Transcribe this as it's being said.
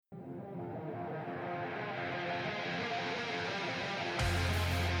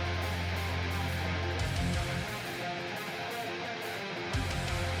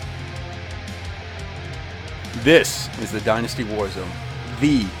This is the Dynasty Warzone,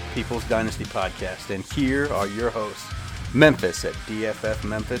 the People's Dynasty podcast, and here are your hosts, Memphis at DFF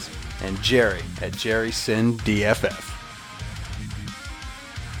Memphis and Jerry at Jerry Sin DFF.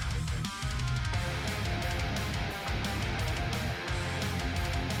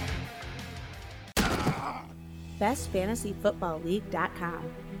 BestFantasyFootballLeague.com.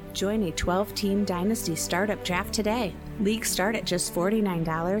 Join a 12-team Dynasty startup draft today. Leagues start at just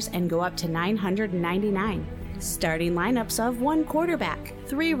 $49 and go up to $999. Starting lineups of 1 quarterback,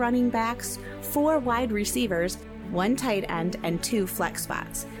 3 running backs, 4 wide receivers, 1 tight end, and 2 flex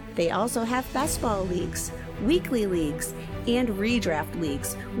spots. They also have best ball leagues, weekly leagues, and redraft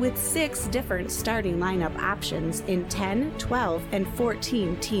leagues with 6 different starting lineup options in 10, 12, and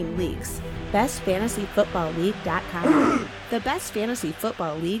 14 team leagues. BestFantasyFootballLeague.com. The best fantasy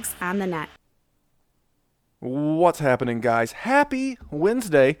football leagues on the net. What's happening, guys? Happy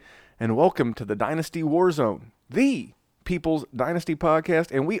Wednesday, and welcome to the Dynasty Warzone, the People's Dynasty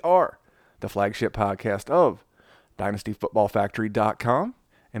podcast, and we are the flagship podcast of DynastyFootballFactory.com,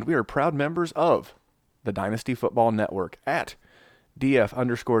 and we are proud members of the Dynasty Football Network at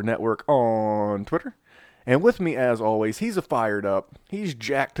DF_network on Twitter. And with me, as always, he's fired up. He's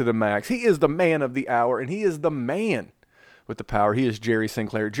jacked to the max. He is the man of the hour, and he is the man with the power. He is Jerry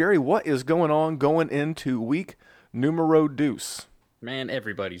Sinclair. Jerry, what is going on going into week numero deuce? Man,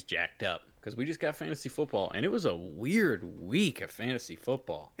 everybody's jacked up because we just got fantasy football, and it was a weird week of fantasy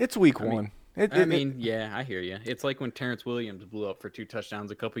football. It's week one. Yeah, I hear you. It's like when Terrence Williams blew up for 2 touchdowns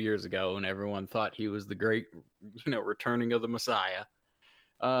a couple years ago, and everyone thought he was the great, returning of the Messiah.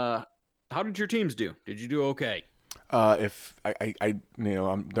 How did your teams do? Did you do okay? If they're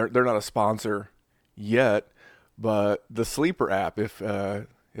not a sponsor yet, but the Sleeper app. If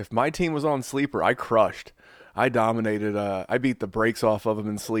my team was on Sleeper, I crushed. I dominated. I beat the brakes off of them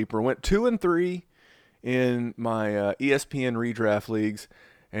in Sleeper. Went 2-3 in my ESPN redraft leagues,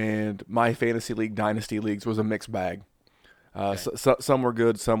 and my fantasy league dynasty leagues was a mixed bag. Okay. So some were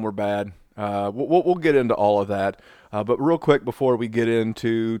good, some were bad. We'll get into all of that. But real quick, before we get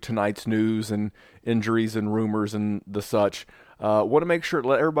into tonight's news and injuries and rumors and the such, want to make sure to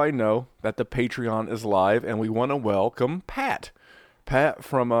let everybody know that the Patreon is live, and we want to welcome Pat. Pat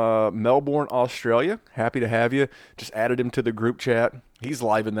from Melbourne, Australia. Happy to have you. Just added him to the group chat. He's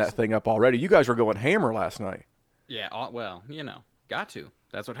livening that thing up already. You guys were going hammer last night. Yeah, well, got to.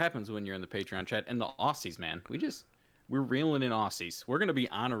 That's what happens when you're in the Patreon chat. And the Aussies, man. We're reeling in Aussies. We're going to be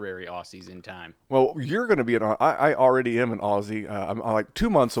honorary Aussies in time. Well, you're going to be I already am an Aussie. I'm like 2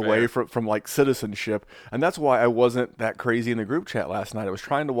 months away from like citizenship, and that's why I wasn't that crazy in the group chat last night. I was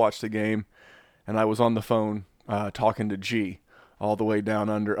trying to watch the game, and I was on the phone talking to G all the way down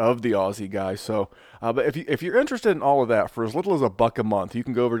under of the Aussie guy. So, but if you're interested in all of that for as little as $1 a month, you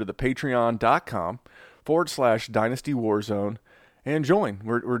can go over to the patreon.com/Dynasty Warzone. And join.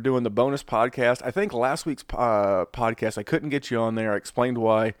 We're doing the bonus podcast. I think last week's podcast, I couldn't get you on there. I explained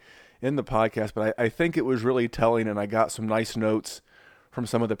why in the podcast, but I think it was really telling, and I got some nice notes from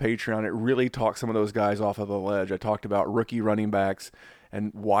some of the Patreon. It really talked some of those guys off of the ledge. I talked about rookie running backs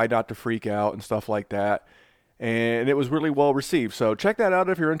and why not to freak out and stuff like that. And it was really well received. So check that out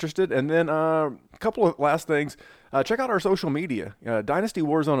if you're interested. And then a couple of last things. Check out our social media. Dynasty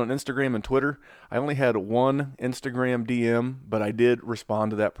Warzone on Instagram and Twitter. I only had one Instagram DM, but I did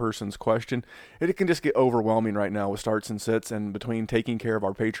respond to that person's question. It can just get overwhelming right now with starts and sits, and between taking care of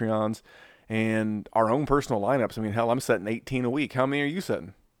our Patreons and our own personal lineups. I mean, hell, I'm setting 18 a week. How many are you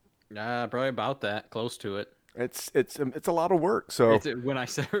setting? Probably about that, close to it. It's a lot of work. So when I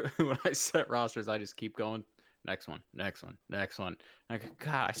set rosters, I just keep going. Next one.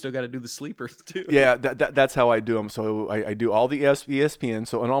 God, I still got to do the sleepers too. Yeah, that's how I do them. So I do all the ESPN.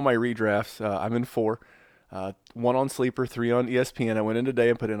 So in all my redrafts, I'm in 4. 1 on Sleeper, 3 on ESPN. I went in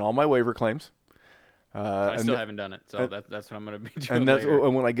today and put in all my waiver claims. I still haven't done it, so that's what I'm going to be doing. And that's later.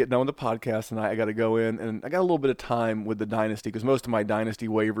 when I get done with the podcast tonight, I got to go in, and I got a little bit of time with the Dynasty because most of my Dynasty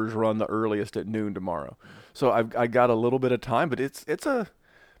waivers run the earliest at noon tomorrow. So I got a little bit of time, but it's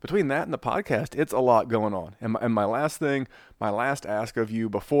between that and the podcast, it's a lot going on. And my last ask of you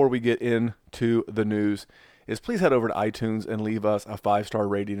before we get into the news is please head over to iTunes and leave us a 5-star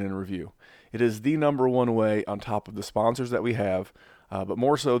rating and review. It is the number one way on top of the sponsors that we have, but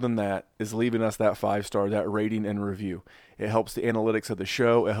more so than that is leaving us that 5-star, that rating and review. It helps the analytics of the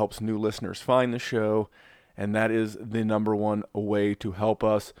show. It helps new listeners find the show. And that is the number one way to help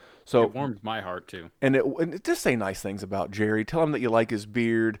us. So it warms my heart too. And just say nice things about Jerry. Tell him that you like his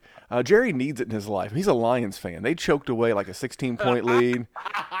beard. Jerry needs it in his life. He's a Lions fan. They choked away like a 16-point lead.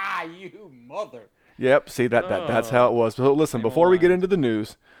 You mother. Yep. See that's how it was. So listen, before we get into the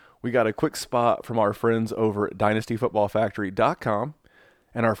news, we got a quick spot from our friends over at dynastyfootballfactory.com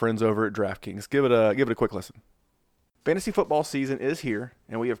and our friends over at DraftKings. Give it a quick listen. Fantasy football season is here,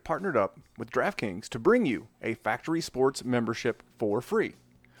 and we have partnered up with DraftKings to bring you a Factory Sports membership for free.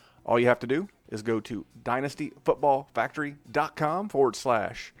 All you have to do is go to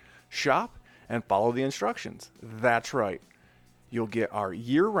dynastyfootballfactory.com/shop and follow the instructions. That's right. You'll get our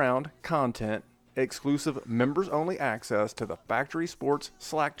year-round content, exclusive members-only access to the Factory Sports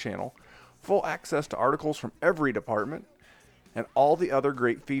Slack channel, full access to articles from every department, and all the other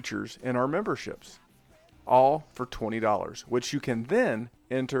great features in our memberships. All for $20, which you can then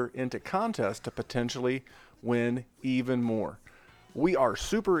enter into contests to potentially win even more. We are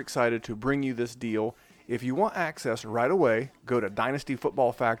super excited to bring you this deal. If you want access right away, go to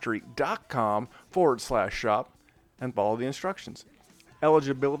dynastyfootballfactory.com/shop and follow the instructions.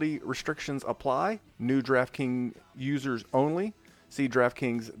 Eligibility restrictions apply. New DraftKings users only. See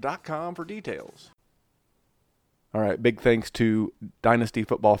DraftKings.com for details. All right, big thanks to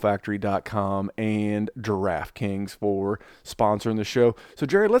dynastyfootballfactory.com and DraftKings for sponsoring the show. So,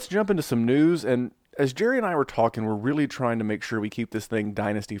 Jerry, let's jump into some news. And as Jerry and I were talking, we're really trying to make sure we keep this thing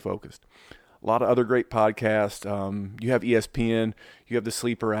Dynasty focused. A lot of other great podcasts. You have ESPN, you have the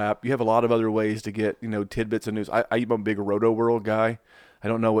Sleeper app, you have a lot of other ways to get tidbits of news. I'm a big Roto World guy. I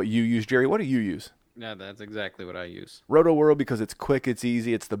don't know what you use, Jerry. What do you use? Yeah, that's exactly what I use. Roto World, because it's quick, it's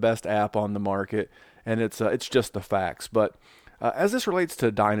easy, it's the best app on the market, and it's just the facts. But as this relates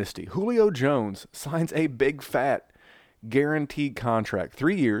to Dynasty, Julio Jones signs a big fat guaranteed contract,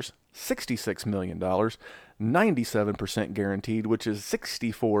 3 years, $66 million, 97% guaranteed, which is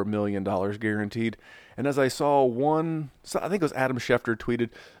 $64 million guaranteed. And as I saw I think it was Adam Schefter tweeted,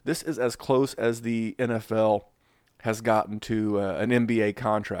 this is as close as the NFL has gotten to an NBA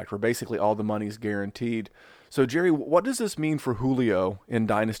contract where basically all the money's guaranteed. So, Jerry, what does this mean for Julio in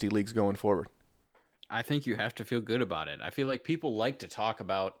Dynasty leagues going forward? I think you have to feel good about it. I feel like people like to talk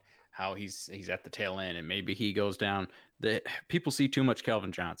about how he's at the tail end and maybe he goes down. People see too much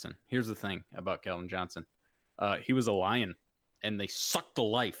Calvin Johnson. Here's the thing about Calvin Johnson. He was a lion, and they sucked the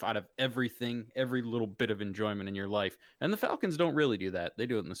life out of everything, every little bit of enjoyment in your life. And the Falcons don't really do that. They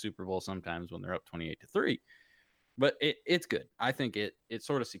do it in the Super Bowl sometimes when they're up 28-3. But it's good. I think it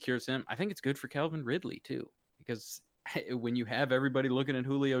sort of secures him. I think it's good for Calvin Ridley, too, because when you have everybody looking at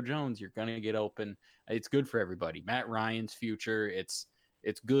Julio Jones, you're going to get open. It's good for everybody. Matt Ryan's future, it's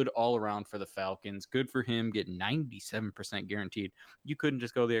good all around for the Falcons. Good for him, getting 97% guaranteed. You couldn't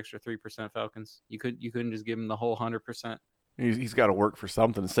just go the extra 3%, Falcons. You couldn't just give him the whole 100%. He's got to work for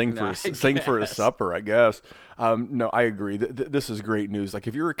something. Sing for his supper, I guess. No, I agree. This is great news. Like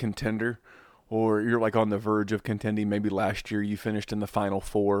if you're a contender, or you're like on the verge of contending, maybe last year you finished in the Final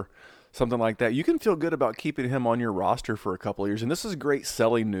Four, something like that, you can feel good about keeping him on your roster for a couple of years. And this is great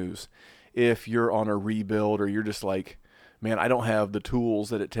selling news if you're on a rebuild or you're just like, man, I don't have the tools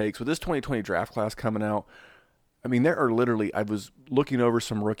that it takes. With this 2020 draft class coming out, I mean, there are literally, I was looking over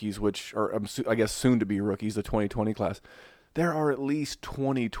some rookies, which are, I guess, soon to be rookies, the 2020 class. There are at least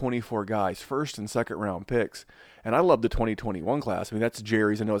 20, 24 guys, first and second round picks. And I love the 2021 class. I mean, that's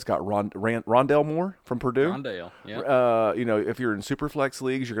Jerry's. I know it's got Rondale Moore from Purdue. Rondale, yeah. If you're in Superflex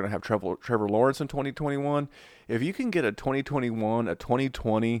leagues, you're going to have Trevor Lawrence in 2021. If you can get a 2021, a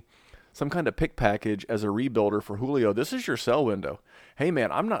 2020, some kind of pick package as a rebuilder for Julio, this is your sell window. Hey,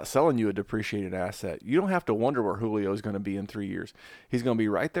 man, I'm not selling you a depreciated asset. You don't have to wonder where Julio is going to be in 3 years. He's going to be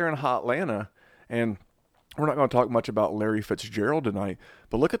right there in hot Atlanta, and we're not going to talk much about Larry Fitzgerald tonight,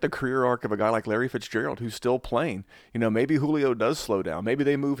 but look at the career arc of a guy like Larry Fitzgerald who's still playing. Maybe Julio does slow down. Maybe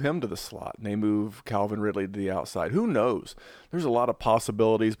they move him to the slot and they move Calvin Ridley to the outside. Who knows? There's a lot of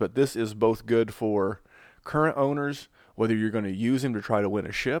possibilities, but this is both good for current owners, whether you're going to use him to try to win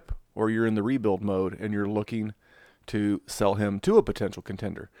a ship or you're in the rebuild mode and you're looking to sell him to a potential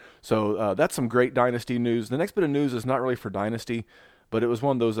contender. So that's some great Dynasty news. The next bit of news is not really for Dynasty, but it was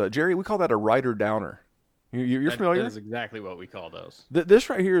one of those, Jerry, we call that a rider downer. You're familiar? That is exactly what we call those. This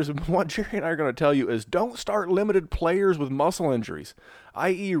right here is what Jerry and I are going to tell you is don't start limited players with muscle injuries,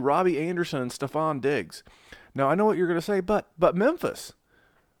 i.e. Robbie Anderson and Stephon Diggs. Now, I know what you're going to say, but Memphis,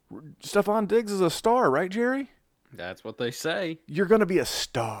 Stephon Diggs is a star, right, Jerry? That's what they say. You're going to be a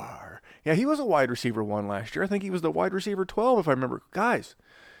star. Yeah, he was a wide receiver 1 last year. I think he was the wide receiver 12, if I remember. Guys,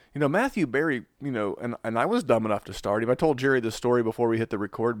 Matthew Berry, and I was dumb enough to start him. I told Jerry this story before we hit the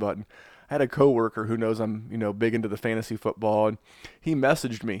record button. I had a coworker who knows I'm, big into the fantasy football, and he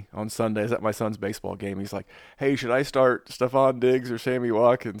messaged me on Sundays at my son's baseball game. He's like, hey, should I start Stephon Diggs or Sammy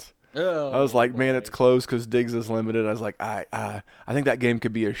Watkins? I was like, man, it's close because Diggs is limited. I was like, I think that game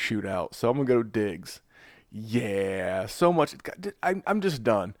could be a shootout, so I'm going to go Diggs. Yeah, so much. I'm just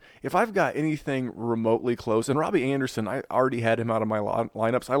done. If I've got anything remotely close, and Robbie Anderson, I already had him out of my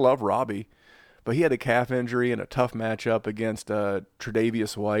lineups. I love Robbie, but he had a calf injury and a tough matchup against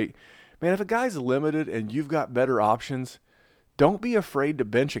Tre'Davious White. Man, if a guy's limited and you've got better options, don't be afraid to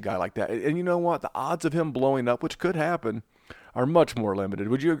bench a guy like that. And you know what? The odds of him blowing up, which could happen, are much more limited.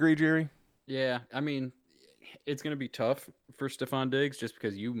 Would you agree, Jerry? Yeah, I mean, it's going to be tough for Stephon Diggs just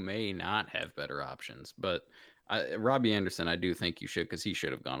because you may not have better options. But Robbie Anderson, I do think you should, because he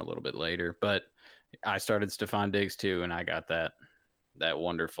should have gone a little bit later. But I started Stephon Diggs too, and I got that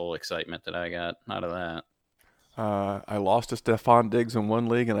wonderful excitement that I got out of that. I lost to Stephon Diggs in one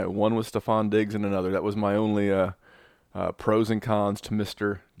league, and I won with Stephon Diggs in another. That was my only pros and cons to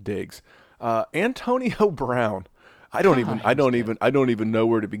Mr. Diggs. Antonio Brown. I don't even know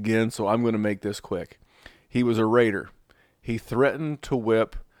where to begin, so I'm going to make this quick. He was a Raider. He threatened to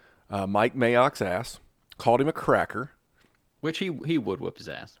whip Mike Mayock's ass, called him a cracker. Which he would whip his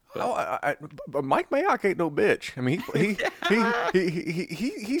ass. But but Mike Mayock ain't no bitch. I mean,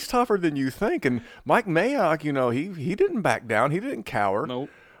 he's tougher than you think. And Mike Mayock, he didn't back down. He didn't cower. Nope.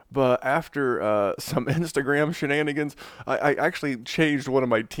 But after some Instagram shenanigans, I actually changed one of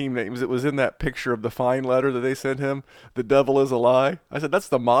my team names. It was in that picture of the fine letter that they sent him. The devil is a lie. I said, that's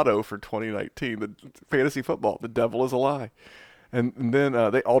the motto for 2019, the fantasy football. The devil is a lie. And then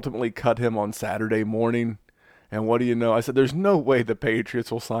they ultimately cut him on Saturday morning. And what do you know? I said, there's no way the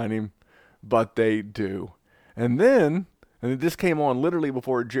Patriots will sign him, but they do. And this came on literally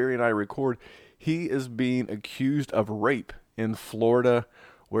before Jerry and I record, he is being accused of rape in Florida,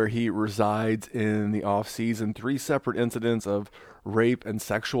 where he resides in the off-season. 3 separate incidents of rape and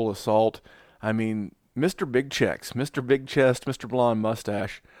sexual assault. I mean, Mr. Big Checks, Mr. Big Chest, Mr. Blonde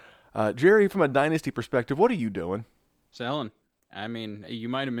Mustache. Jerry, from a dynasty perspective, what are you doing? Selling. I mean, you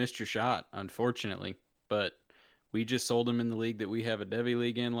might have missed your shot, unfortunately, but we just sold him in the league that we have a Devy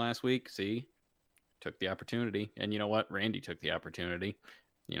League in last week. See? Took the opportunity. And you know what? Randy took the opportunity.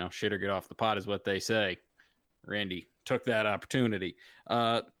 Shit or get off the pot is what they say. Randy took that opportunity.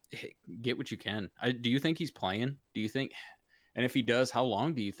 Get what you can. Do you think he's playing? Do you think, and if he does, how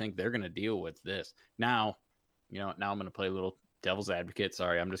long do you think they're going to deal with this? Now, now I'm going to play a little devil's advocate.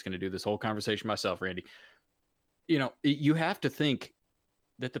 Sorry, I'm just going to do this whole conversation myself, Randy. You have to think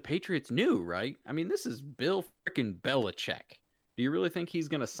that the Patriots knew, right? I mean, this is Bill freaking Belichick. Do you really think he's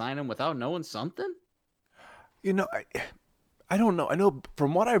going to sign him without knowing something? I don't know. I know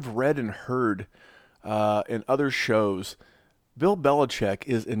from what I've read and heard in other shows, Bill Belichick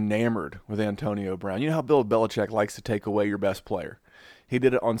is enamored with Antonio Brown. You know how Bill Belichick likes to take away your best player. He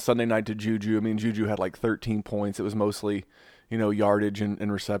did it on Sunday night to Juju. I mean, Juju had like 13 points. It was mostly, yardage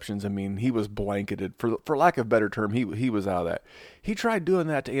and receptions. I mean, he was blanketed. For lack of a better term, he was out of that. He tried doing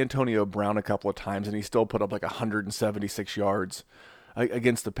that to Antonio Brown a couple of times, and he still put up like 176 yards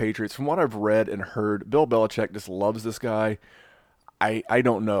against the Patriots. From what I've read and heard, Bill Belichick just loves this guy. I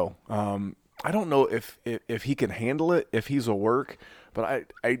don't know. I don't know if he can handle it, if he's a work, but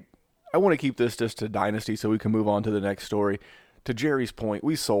I want to keep this just to Dynasty so we can move on to the next story. To Jerry's point,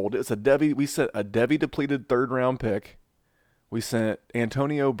 we sent a Devy depleted 3rd round pick. We sent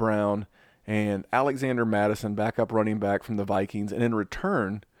Antonio Brown and Alexander Mattison, backup running back from the Vikings, and in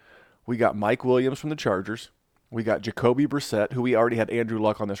return, we got Mike Williams from the Chargers. We got Jacoby Brissett, who we already had Andrew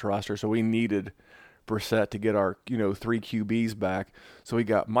Luck on this roster, so we needed Brissett to get our 3 QBs back. So we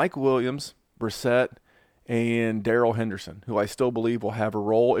got Mike Williams, Brissett, and Darrell Henderson, who I still believe will have a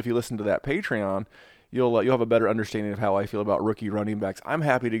role. If you listen to that Patreon, you'll have a better understanding of how I feel about rookie running backs. I'm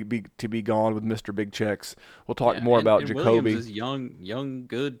happy to be gone with Mr. Big Checks. We'll talk more about Jacoby. Williams is young,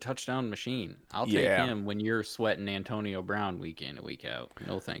 good touchdown machine. I'll take him when you're sweating Antonio Brown week in and week out.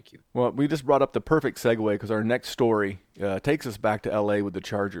 No, thank you. Well, we just brought up the perfect segue because our next story takes us back to L.A. with the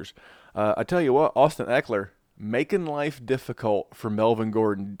Chargers. I tell you what, Austin Eckler making life difficult for Melvin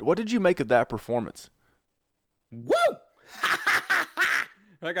Gordon. What did you make of that performance? Woo!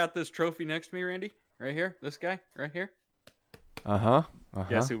 I got this trophy next to me, Randy. Right here, this guy, right here.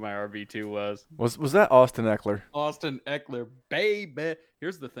 Guess who my RB2 was? Was that Austin Eckler? Austin Eckler, baby.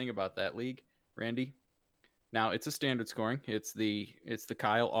 Here's the thing about that league, Randy. Now it's a standard scoring. It's the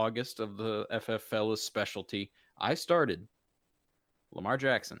Kyle August of the FF Fellas specialty. I started Lamar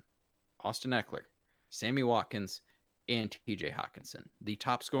Jackson, Austin Eckler, Sammy Watkins, and TJ Hawkinson. The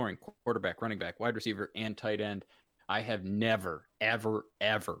top scoring quarterback, running back, wide receiver, and tight end. I have never, ever,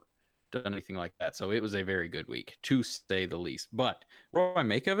 ever done anything like that. So it was a very good week, to say the least. But what do I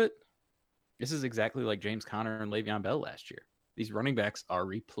make of it? This is exactly like James Conner and Le'Veon Bell last year. These running backs are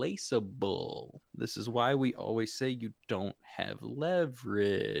replaceable. This is why we always say you don't have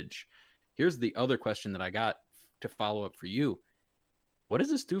leverage. here's the other question that I got to follow up for you. What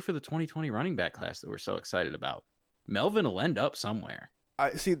does this do for the 2020 running back class that we're so excited about? Melvin will end up somewhere.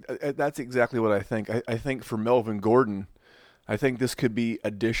 I see. That's exactly what I think. I think for Melvin Gordon, I think this could be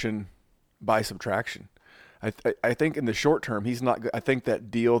addition by subtraction. I think in the short term, he's not. I think that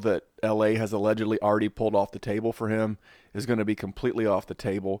deal that LA has allegedly already pulled off the table for him is going to be completely off the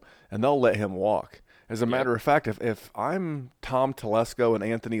table, and they'll let him walk. As a matter of fact, if I'm Tom Telesco and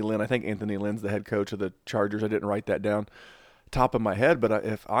Anthony Lynn, I think Anthony Lynn's the head coach of the Chargers. I didn't write that down top of my head, but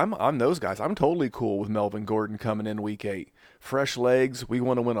if I'm those guys, I'm totally cool with Melvin Gordon coming in week 8. Fresh legs. We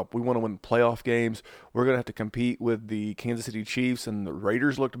want to win playoff games. We're going to have to compete with the Kansas City Chiefs, and the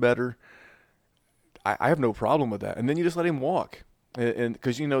Raiders looked better. I have no problem with that. And then you just let him walk. And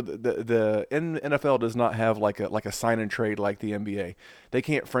because the NFL does not have like a sign and trade like the NBA. They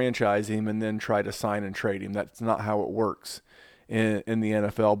can't franchise him and then try to sign and trade him. That's not how it works in the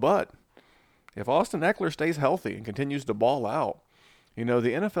NFL. But if Austin Eckler stays healthy and continues to ball out, the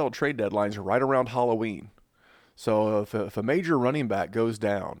NFL trade deadlines are right around Halloween. So if a major running back goes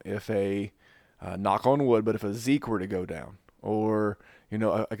down, if knock on wood, but if a Zeke were to go down, or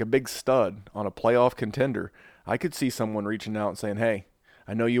like a big stud on a playoff contender, I could see someone reaching out and saying, hey,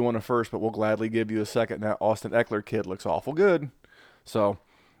 I know you want a first, but we'll gladly give you a second. That Austin Eckler kid looks awful good. So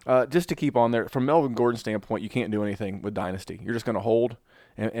just to keep on there, from Melvin Gordon's standpoint, you can't do anything with Dynasty. You're just going to hold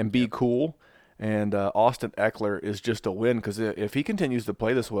and be cool. And Austin Eckler is just a win, because if he continues to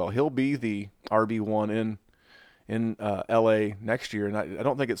play this well, he'll be the RB1 in LA next year. And I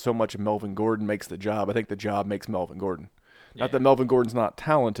don't think it's so much Melvin Gordon makes the job. I think the job makes Melvin Gordon. Yeah. Not that Melvin Gordon's not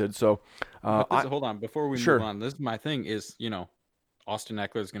talented. So hold on. Before we move on, this is my thing is, Austin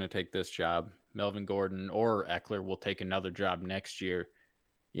Eckler is going to take this job. Melvin Gordon or Eckler will take another job next year.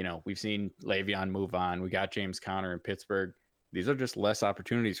 We've seen Le'Veon move on. We got James Conner in Pittsburgh. These are just less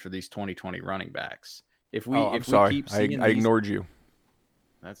opportunities for these 2020 running backs. I'm sorry. I ignored you.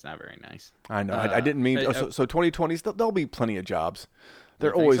 That's not very nice. I know. I didn't mean to. So 2020s, there'll be plenty of jobs.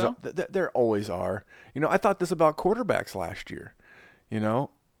 There always are. I thought this about quarterbacks last year,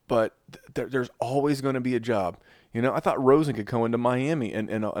 but there's always going to be a job. I thought Rosen could go into Miami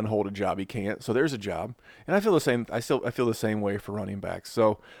and hold a job. He can't. So there's a job. And I feel the same. I feel the same way for running backs.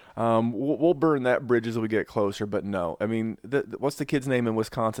 So we'll burn that bridge as we get closer. But no, I mean, what's the kid's name in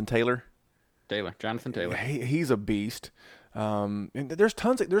Wisconsin? Jonathan Taylor. He's a beast. And there's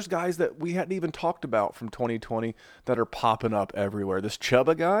there's guys that we hadn't even talked about from 2020 that are popping up everywhere. This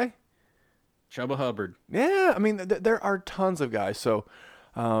Chuba guy, Chuba Hubbard. Yeah, I mean there are tons of guys. So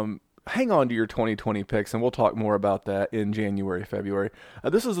hang on to your 2020 picks, and we'll talk more about that in January, February.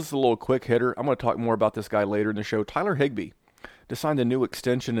 This is just a little quick hitter. I'm going to talk more about this guy later in the show. Tyler Higbee just signed a new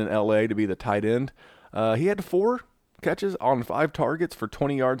extension in LA to be the tight end. He had 4 catches on 5 targets for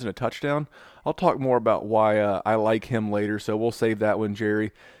 20 yards and a touchdown. I'll talk more about why I like him later, so we'll save that one,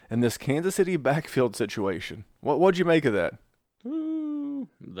 Jerry. And this Kansas City backfield situation, what'd you make of that? Ooh,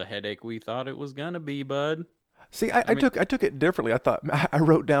 the headache we thought it was gonna be, bud. See, I took it differently. I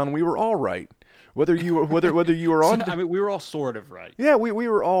wrote down we were all right. Whether you were on, I mean, we were all sort of right. Yeah, we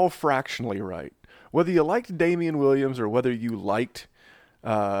were all fractionally right. Whether you liked Damian Williams or whether you liked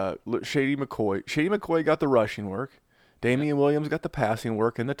Shady McCoy. Shady McCoy got the rushing work. Damian Williams got the passing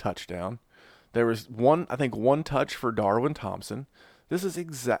work and the touchdown. There was one touch for Darwin Thompson. This is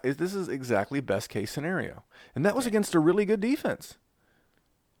exactly best case scenario, and that was against a really good defense.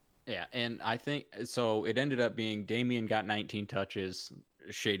 Yeah, and I think so. It ended up being Damian got 19 touches,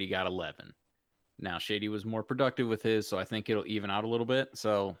 Shady got 11. Now Shady was more productive with his, so I think it'll even out a little bit.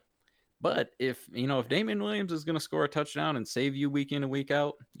 So, but if Damian Williams is going to score a touchdown and save you week in and week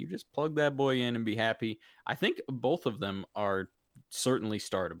out, you just plug that boy in and be happy. I think both of them are certainly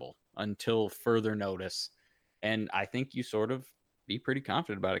startable until further notice, and I think you sort of be pretty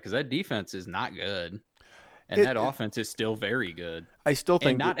confident about it because that defense is not good. And that offense is still very good. I still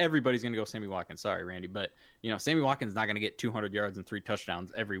think not everybody's going to go Sammy Watkins. Sorry, Randy, but Sammy Watkins is not going to get 200 yards and 3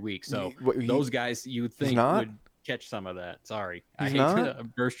 touchdowns every week. So those guys you would think would catch some of that. Sorry, I hate to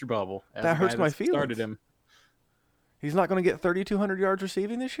burst your bubble. That hurts my feelings. Started him. He's not going to get 3,200 yards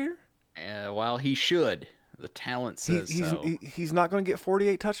receiving this year. Well, he should. The talent says so. He's not going to get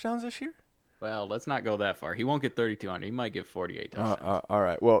 48 touchdowns this year. Well, let's not go that far. He won't get 3,200. He might get 48 touchdowns. All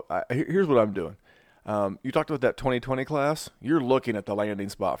right. Well, here's what I'm doing. You talked about that 2020 class. You're looking at the landing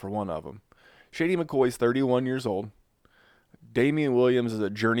spot for one of them. Shady McCoy's 31 years old. Damian Williams is a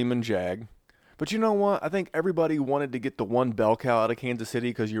journeyman Jag. But you know what? I think everybody wanted to get the one bell cow out of Kansas City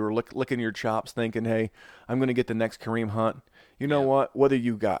because you were licking your chops thinking, hey, I'm going to get the next Kareem Hunt. You know what? Whether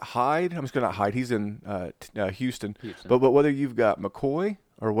you got Hyde, I'm just going to Hyde. He's in Houston. But whether you've got McCoy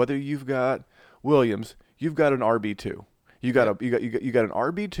or whether you've got Williams, you've got an RB2. You got an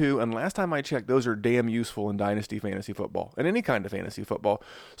RB2, and last time I checked, those are damn useful in Dynasty fantasy football, and any kind of fantasy football.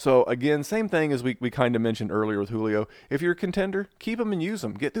 So again, same thing as we kind of mentioned earlier with Julio. If you're a contender, keep them and use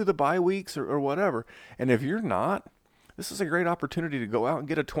them. Get through the bye weeks or whatever. And if you're not, this is a great opportunity to go out and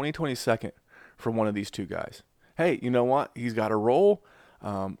get a 2020 second from one of these two guys. Hey, you know what? He's got a role.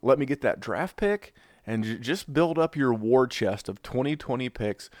 Let me get that draft pick. And just build up your war chest of 2020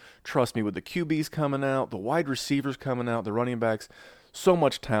 picks. Trust me, with the QBs coming out, the wide receivers coming out, the running backs, so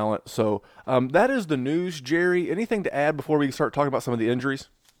much talent. So that is the news, Jerry. Anything to add before we start talking about some of the injuries?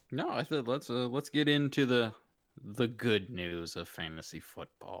 No, I said let's get into the good news of fantasy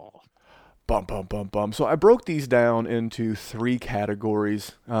football. Bum. So I broke these down into 3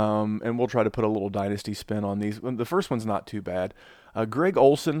 categories, and we'll try to put a little dynasty spin on these. The first one's not too bad. Greg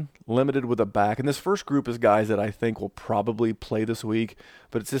Olsen, limited with a back. And this first group is guys that I think will probably play this week,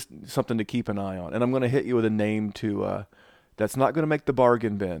 but it's just something to keep an eye on. And I'm going to hit you with a name that's not going to make the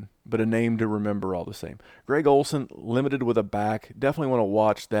bargain bin, but a name to remember all the same. Greg Olsen, limited with a back. Definitely want to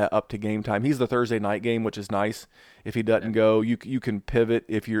watch that up to game time. He's the Thursday night game, which is nice. If he doesn't go, you can pivot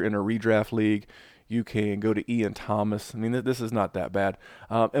if you're in a redraft league. You can go to Ian Thomas. I mean, this is not that bad.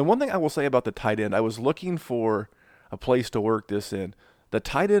 And one thing I will say about the tight end, I was looking for a place to work this in. The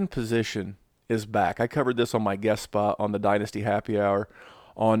tight end position is back. I covered this on my guest spot on the Dynasty Happy Hour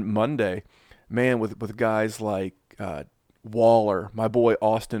on Monday. Man, with guys like Waller, my boy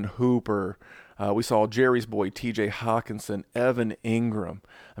Austin Hooper. We saw Jerry's boy T.J. Hawkinson, Evan Ingram.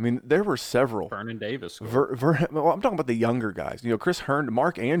 I mean, there were several. Vernon Davis. Well, I'm talking about the younger guys. You know, Chris Herndon,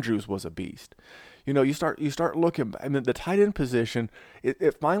 Mark Andrews was a beast. You know, you start looking. I mean, the tight end position.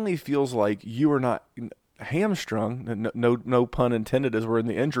 It finally feels like you are not hamstrung. No pun intended, as we're in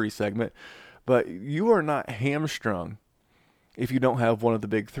the injury segment. But you are not hamstrung if you don't have one of the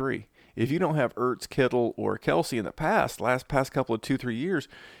big 3. If you don't have Ertz, Kittle, or Kelsey in the past couple of 2-3 years,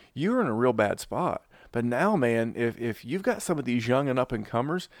 you're in a real bad spot. But now, man, if you've got some of these young and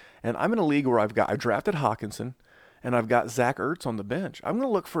up-and-comers, and I'm in a league where I drafted Hawkinson, and I've got Zach Ertz on the bench, I'm going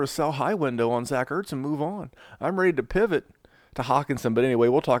to look for a sell-high window on Zach Ertz and move on. I'm ready to pivot to Hawkinson. But anyway,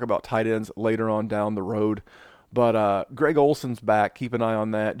 we'll talk about tight ends later on down the road. But Greg Olsen's back. Keep an eye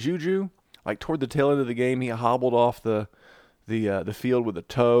on that. Juju, like toward the tail end of the game, he hobbled off the field with a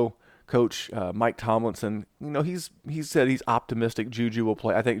toe. Coach Mike Tomlinson, you know, he said he's optimistic Juju will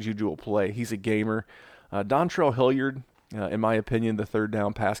play. I think Juju will play. He's a gamer. Dontrell Hilliard, in my opinion, the third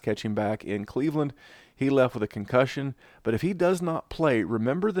down pass catching back in Cleveland. He left with a concussion. But if he does not play,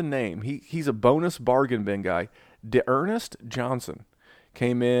 remember the name. He's a bonus bargain bin guy. D'Ernest Johnson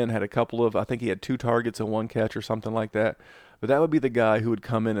came in, had a couple of, I think he had 2 targets and 1 catch or something like that. But that would be the guy who would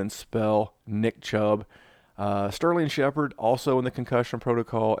come in and spell Nick Chubb. Sterling Shepard also in the concussion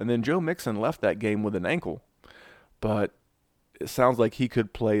protocol, and then Joe Mixon left that game with an ankle, but it sounds like he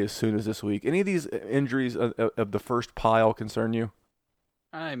could play as soon as this week. Any of these injuries of the first pile concern you?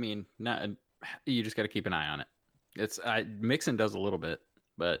 I mean, you just got to keep an eye on it. Mixon does a little bit,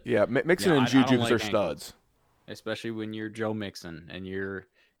 but yeah, Mixon and Juju are studs, ankles, especially when you're Joe Mixon and you're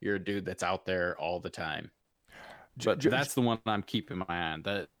a dude that's out there all the time. But that's the one I'm keeping my eye on.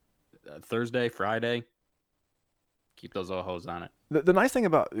 That Thursday, Friday. Keep those Ohos on it. The nice thing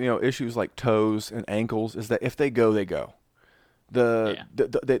about issues like toes and ankles is that if they go, they go.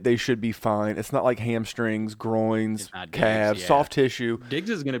 They should be fine. It's not like hamstrings, groins, calves, soft tissue. Diggs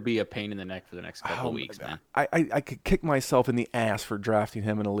is going to be a pain in the neck for the next couple of weeks, man. I could kick myself in the ass for drafting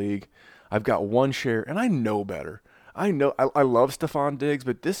him in a league. I've got 1 share, and I know better. I love Stephon Diggs,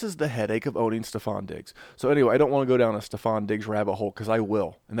 but this is the headache of owning Stephon Diggs. So anyway, I don't want to go down a Stephon Diggs rabbit hole because I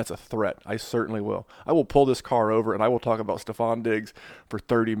will, and that's a threat. I certainly will. I will pull this car over, and I will talk about Stephon Diggs for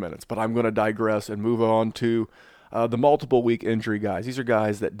 30 minutes, but I'm going to digress and move on to the multiple week injury guys. These are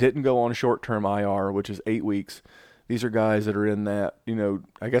guys that didn't go on short-term IR, which is 8 weeks. These are guys that are in that,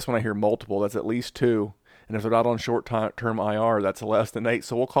 I guess when I hear multiple, that's at least 2. And if they're not on short-term IR, that's less than 8.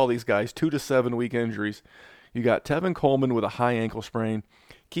 So we'll call these guys 2 to 7 week injuries. You got Tevin Coleman with a high ankle sprain.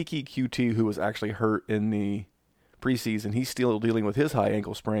 Kiki QT, who was actually hurt in the preseason, he's still dealing with his high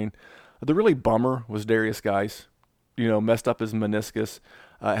ankle sprain. The really bummer was Darius Geis, messed up his meniscus.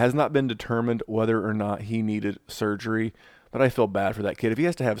 Has not been determined whether or not he needed surgery, but I feel bad for that kid. If he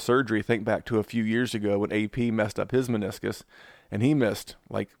has to have surgery, think back to a few years ago when AP messed up his meniscus, and he missed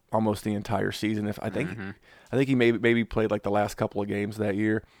like almost the entire season. I think he maybe played like the last couple of games that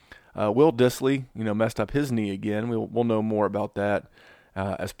year. Will Dissly, messed up his knee again. We'll know more about that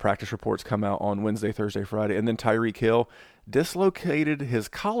as practice reports come out on Wednesday, Thursday, Friday. And then Tyreek Hill dislocated his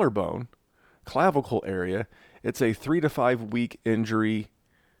collarbone, clavicle area. It's a 3 to 5 week injury.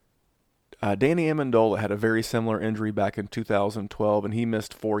 Danny Amendola had a very similar injury back in 2012, and he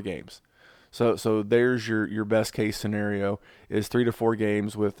missed 4 games. So there's your best case scenario is 3 to 4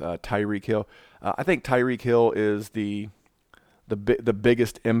 games with Tyreek Hill. I think Tyreek Hill is the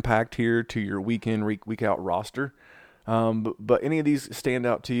biggest impact here to your week in, week out roster. But any of these stand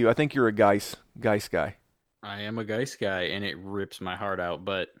out to you? I think you're a Geis guy. I am a Geis guy, and it rips my heart out.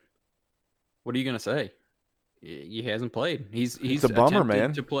 But what are you gonna say? He hasn't played. He's a bummer,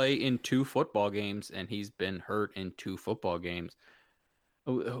 man. To play in 2 football games, and he's been hurt in 2 football games.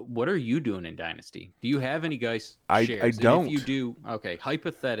 What are you doing in Dynasty? Do you have any Geis shares? I don't. And if you do, okay,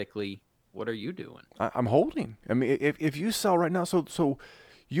 hypothetically, what are you doing? I'm holding. I mean, if you sell right now, so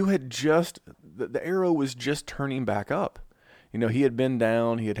you had just the arrow was just turning back up. He had been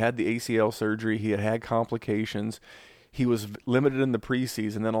down. He had the ACL surgery. He had complications. He was limited in the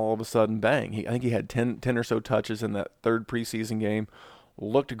preseason. Then all of a sudden, bang! I think he had 10 or so touches in that 3rd preseason game.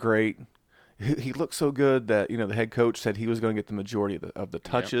 Looked great. He looked so good that the head coach said he was going to get the majority of the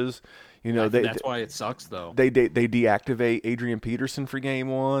touches. Yep. That's why it sucks though. They deactivate Adrian Peterson for game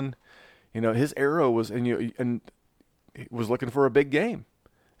 1. His arrow was and he was looking for a big game.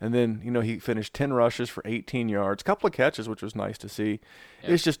 And then, he finished 10 rushes for 18 yards, a couple of catches, which was nice to see.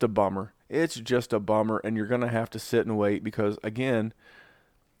 Yep. It's just a bummer. And you're going to have to sit and wait because, again,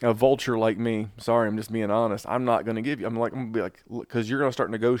 a vulture like me, sorry, I'm just being honest, I'm not going to give you. I'm going to be like, because you're going to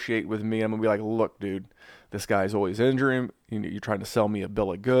start negotiate with me. I'm going to be like, look, dude, this guy's always injuring. You're trying to sell me a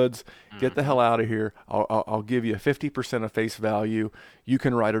bill of goods. Get the hell out of here. I'll give you 50% of face value. You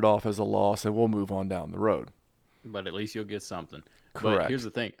can write it off as a loss, and we'll move on down the road. But at least you'll get something. Correct. But here's the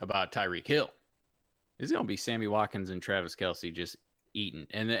thing about Tyreek Hill. It's going to be Sammy Watkins and Travis Kelce just eating.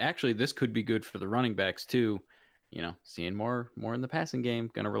 And actually, this could be good for the running backs, too. Seeing more in the passing game.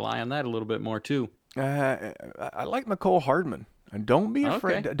 Going to rely on that a little bit more, too. I like McCole Hardman. And don't be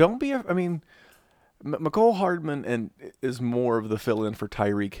afraid. Okay. McCole Hardman is more of the fill-in for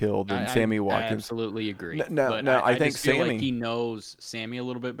Tyreek Hill than Sammy Watkins. I absolutely agree. No, I think just feel Sammy. like he knows Sammy a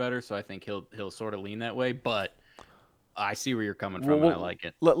little bit better, so I think he'll sort of lean that way. But I see where you're coming from, and I like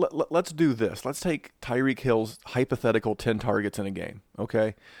it. Let's do this. Let's take Tyreek Hill's hypothetical 10 targets in a game,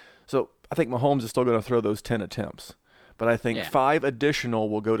 okay? So I think Mahomes is still going to throw those 10 attempts. But I think 5 additional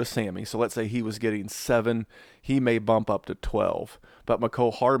will go to Sammy. So let's say he was getting 7. He may bump up to 12. But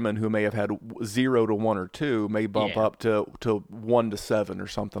McCole Hardman, who may have had 0 to 1 or 2, may bump up to 1 to 7 or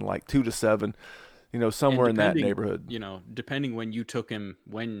something like 2 to 7. Somewhere in that neighborhood. Depending when you took him,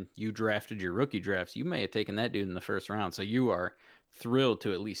 when you drafted your rookie drafts, you may have taken that dude in the 1st round. So you are thrilled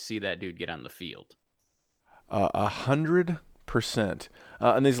to at least see that dude get on the field. 100%.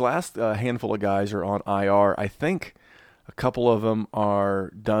 And these last handful of guys are on IR. I think a couple of them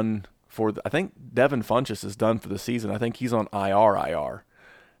are done I think Devin Funchess is done for the season. I think he's on IR,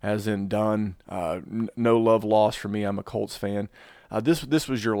 as in done. No love lost for me. I'm a Colts fan. This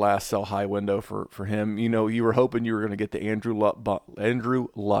was your last sell high window for him. You were hoping you were going to get the Andrew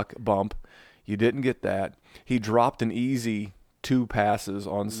Luck bump. You didn't get that. He dropped an easy 2 passes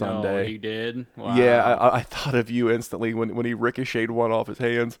on Sunday. No, he did? Wow. Yeah, I thought of you instantly when he ricocheted one off his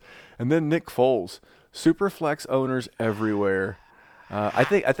hands. And then Nick Foles. Superflex owners everywhere. I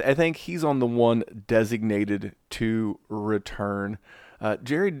think he's on the one designated to return.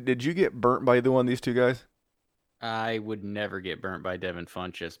 Jerry, did you get burnt by either one of these 2 guys? I would never get burnt by Devin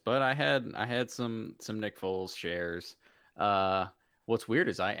Funchess, but I had some Nick Foles shares. What's weird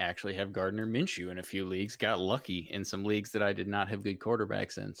is I actually have Gardner Minshew in a few leagues. Got lucky in some leagues that I did not have good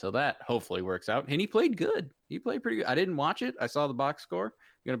quarterbacks in, so that hopefully works out. And he played good. He played pretty good. I didn't watch it. I saw the box score.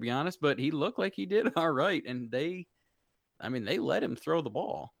 I'm gonna be honest, but he looked like he did all right. And they let him throw the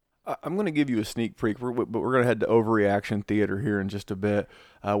ball. I'm going to give you a sneak peek, but we're going to head to overreaction theater here in just a bit,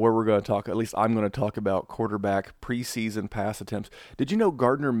 where we're going to talk, at least I'm going to talk about quarterback preseason pass attempts. Did you know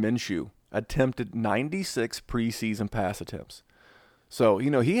Gardner Minshew attempted 96 preseason pass attempts? So,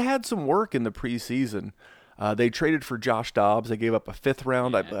 he had some work in the preseason. They traded for Josh Dobbs. They gave up a 5th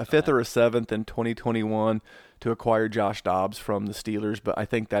round, a 5th or a 7th in 2021 to acquire Josh Dobbs from the Steelers, but I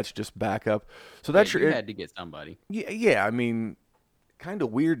think that's just backup. So that's you had to get somebody. Yeah. Kind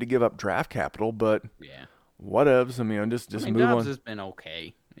of weird to give up draft capital, but whatevs. Just move Dobbs on. Has been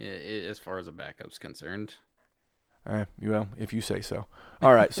okay as far as a backup's concerned. Well, if you say so.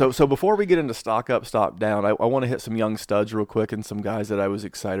 All right, so before we get into stock up, stock down, I want to hit some young studs real quick and some guys that I was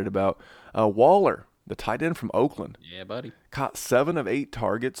excited about. Waller, the tight end from Oakland. Yeah, buddy. Caught 7 of 8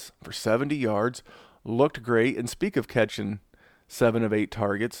 targets for 70 yards. Looked great. And speak of catching 7 of 8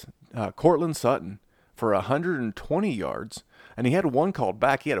 targets, Cortland Sutton for 120 yards. And he had one called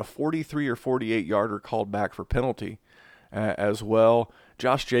back. He had a 43 or 48 yarder called back for penalty. as well.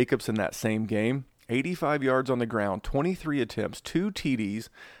 Josh Jacobs in that same game, 85 yards on the ground, 23 attempts, 2 TDs.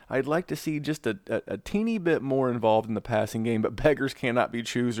 I'd like to see just a teeny bit more involved in the passing game, but beggars cannot be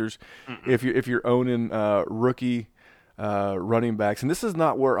choosers if you're owning rookie running backs. And this is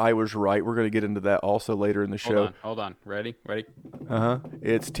not where I was right. We're going to get into that also later in the show. Hold on. Ready?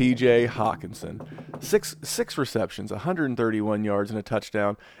 It's TJ Hawkinson. Six receptions, 131 yards and a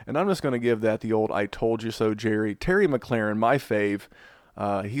touchdown. And I'm just going to give that the old I told you so, Jerry. Terry McLaurin, my fave.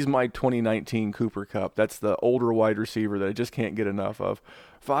 He's my 2019 Cooper Cup. That's the older wide receiver that I just can't get enough of.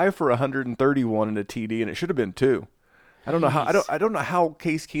 5 for 131 in a TD, and it should have been 2. I don't know how. I don't know how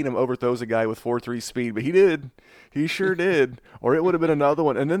Case Keenum overthrows a guy with 4.3 speed, but he did. He sure did. Or it would have been another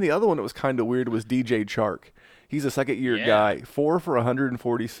one. And then the other one that was kind of weird was DJ Chark. He's a second-year guy. 4 for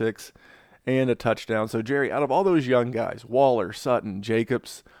 146 and a touchdown. So Jerry, out of all those young guys, Waller, Sutton,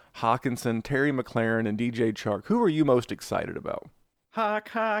 Jacobs, Hawkinson, Terry McLaurin, and DJ Chark, who are you most excited about?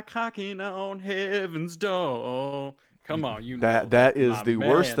 Hawking on heaven's door. Come on, you know that is the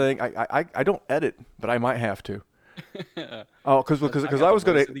worst thing. I don't edit, but I might have to. Because I was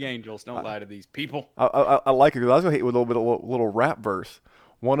going to the angels don't lie to these people. I like it because I was going to hit with a little rap verse.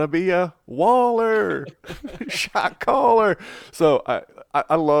 Wanna be a Waller shot caller. So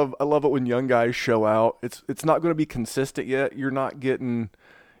I love it when young guys show out. It's not going to be consistent yet. You're not getting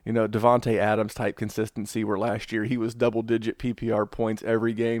Devontae Adams type consistency where last year he was double-digit PPR points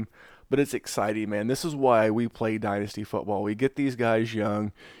every game. But it's exciting, man. This is why we play Dynasty football. We get these guys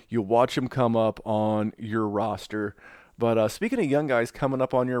young. You watch them come up on your roster. But speaking of young guys coming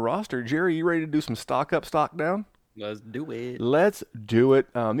up on your roster, Jerry, you ready to do some stock up, stock down? Let's do it. Let's do it.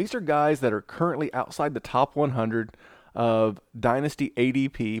 These are guys that are currently outside the top 100 of Dynasty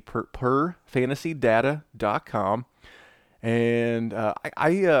ADP per fantasydata.com. And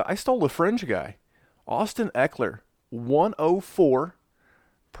I stole a fringe guy. Austin Eckler, 104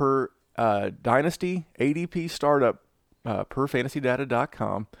 per Dynasty ADP startup per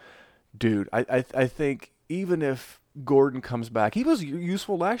fantasydata.com. Dude, I think even if Gordon comes back, he was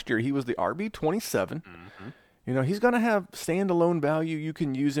useful last year. He was the RB27. He's going to have standalone value. You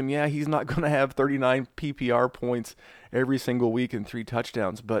can use him. Yeah, he's not going to have 39 PPR points every single week and 3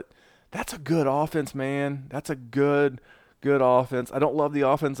 touchdowns, but that's a good offense, man. That's a good offense. I don't love the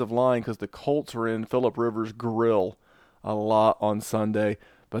offensive line because the Colts were in Phillip Rivers' grill a lot on Sunday.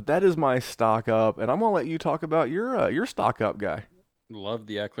 But that is my stock up, and I'm going to let you talk about your stock up guy. Love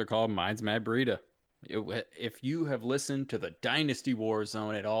the Eckler call. Mine's Matt Breida. If you have listened to the Dynasty War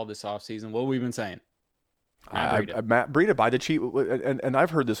Zone at all this offseason, what have we been saying? Matt Breida, buy the cheap, and I've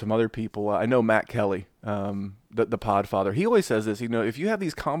heard this from other people. I know Matt Kelly, the Podfather. He always says this. If you have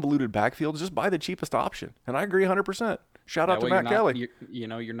these convoluted backfields, just buy the cheapest option, and I agree 100%. Shout out to Matt Kelly.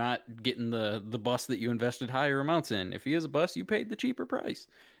 You're not getting the bus that you invested higher amounts in. If he is a bus, you paid the cheaper price.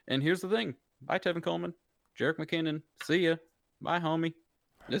 And here's the thing: bye, Tevin Coleman, Jerick McKinnon. See ya. Bye, homie.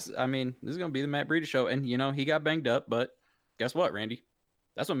 This is going to be the Matt Breida show. And he got banged up, but guess what, Randy?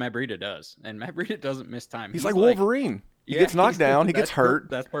 That's what Matt Breida does. And Matt Breida doesn't miss time. He's like Wolverine. He gets knocked down. He gets hurt.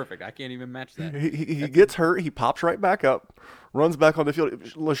 That's perfect. I can't even match that. He gets hurt. He pops right back up, runs back on the field.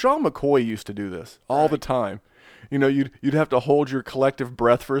 LaShawn McCoy used to do this all the time. You'd have to hold your collective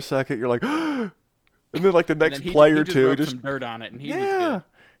breath for a second. You're like, and then like the next play or two, just some dirt on it, and he was good.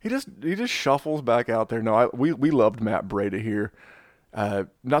 He just shuffles back out there. No, we loved Matt Breida here.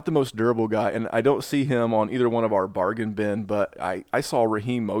 Not the most durable guy, and I don't see him on either one of our bargain bin, but I saw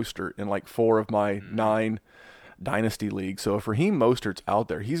Raheem Mostert in like 4 of my 9 Dynasty leagues. So if Raheem Mostert's out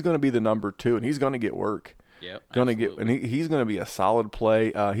there, he's going to be the number 2, and he's going to get work. Yep, he's going to be a solid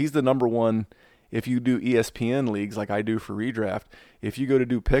play. He's the number 1 if you do ESPN leagues like I do for redraft. If you go to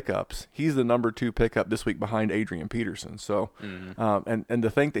do pickups, he's the number 2 pickup this week behind Adrian Peterson. So, and to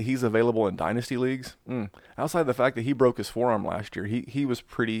think that he's available in Dynasty leagues, outside the fact that he broke his forearm last year, he was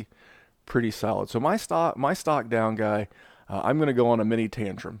pretty solid. So my stock down guy, I'm going to go on a mini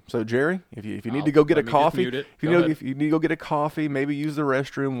tantrum. So Jerry, if you need to go get a coffee, if you need to go get a coffee, maybe use the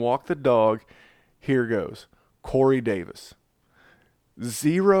restroom, walk the dog, here goes. Corey Davis,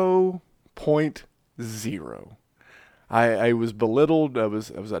 0.0. I was belittled. I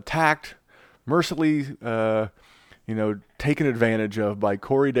was attacked, mercilessly, taken advantage of by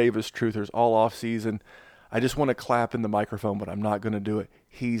Corey Davis truthers all off season. I just want to clap in the microphone, but I'm not going to do it.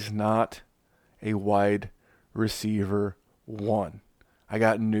 He's not a wide receiver 1. I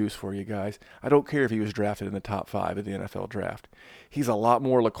got news for you guys. I don't care if he was drafted in the top 5 of the NFL draft. He's a lot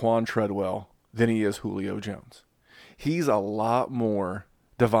more Laquan Treadwell than he is Julio Jones. He's a lot more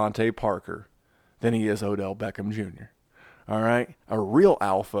Devontae Parker than he is Odell Beckham Jr. All right? A real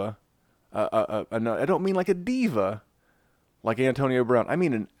alpha. I don't mean like a diva, like Antonio Brown, I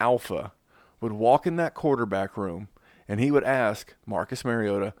mean an alpha, would walk in that quarterback room and he would ask Marcus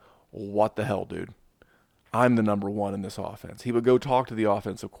Mariota, what the hell, dude? I'm the number one in this offense. He would go talk to the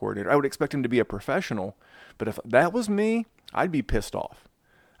offensive coordinator. I would expect him to be a professional, but if that was me, I'd be pissed off.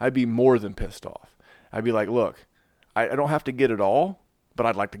 I'd be more than pissed off. I'd be like, look, I don't have to get it all, but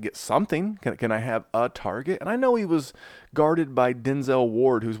I'd like to get something. Can I have a target? And I know he was guarded by Denzel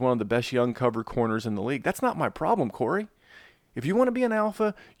Ward, who's one of the best young cover corners in the league. That's not my problem, Corey. If you want to be an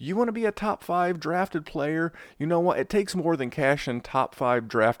alpha, you want to be a top 5 drafted player, you know what? It takes more than cashing top 5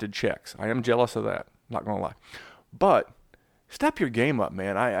 drafted checks. I am jealous of that. Not going to lie. But step your game up,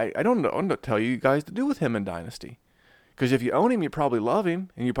 man. I don't know what to tell you guys to do with him in Dynasty. Because if you own him, you probably love him,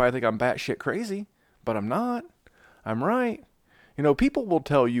 and you probably think I'm batshit crazy, but I'm not. I'm right. You know, people will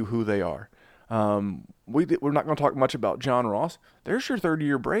tell you who they are. We're not going to talk much about John Ross. There's your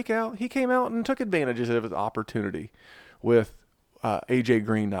third-year breakout. He came out and took advantages of his opportunity with A.J.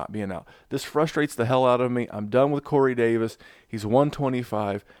 Green not being out. This frustrates the hell out of me. I'm done with Corey Davis. He's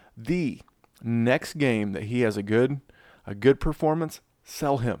 125. The next game that he has a good performance,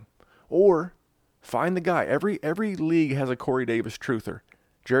 sell him. Or find the guy. Every league has a Corey Davis truther.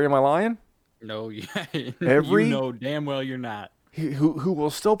 Jerry, am I lying? No, you Every know damn well you're not. Who will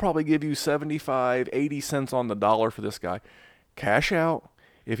still probably give you 75, 80 cents on the dollar for this guy. Cash out.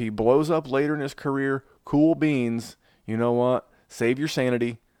 If he blows up later in his career, cool beans. You know what? Save your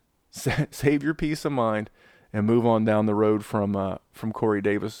sanity, save your peace of mind, and move on down the road from Corey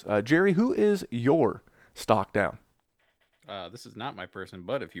Davis. Jerry, who is your stock down? This is not my person,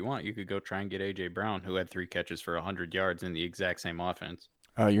 but if you want, you could go try and get A.J. Brown, who had 3 catches for 100 yards in the exact same offense.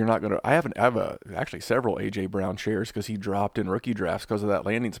 You're not going to – I have actually several A.J. Brown shares because he dropped in rookie drafts because of that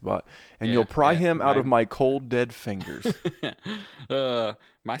landing spot. And you'll pry him out of my cold, dead fingers.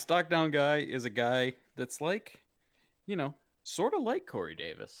 My stock down guy is a guy that's like, you know, sort of like Corey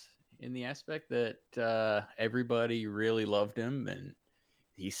Davis in the aspect that everybody really loved him and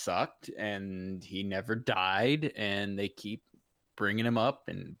he sucked and he never died and they keep bringing him up,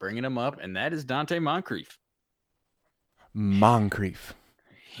 and that is Dante Moncrief.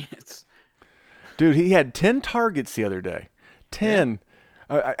 Dude, he had 10 targets the other day. 10.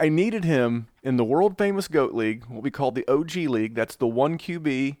 Yeah. I needed him in the world-famous GOAT League, what we call the OG League. That's the 1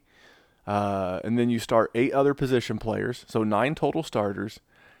 QB, and then you start 8 other position players, so 9 total starters.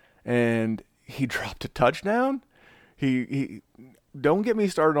 And he dropped a touchdown. He don't get me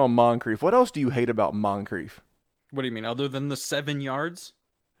started on Moncrief. What else do you hate about Moncrief? What do you mean, other than the 7 yards?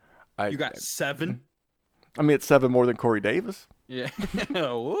 You got 7? I mean, it's 7 more than Corey Davis. Yeah.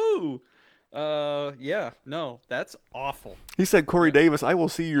 Woo. Yeah. No, that's awful. He said, Corey Davis, I will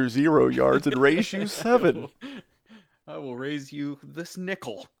see your 0 yards and raise you 7. I will raise you this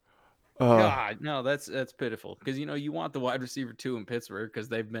nickel. God, no, that's pitiful. Because, you know, you want the wide receiver 2 in Pittsburgh because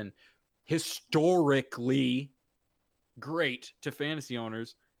they've been historically great to fantasy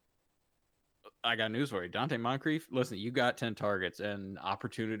owners. I got news for you. Dante Moncrief, listen, you got 10 targets and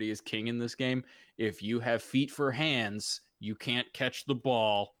opportunity is king in this game. If you have feet for hands, you can't catch the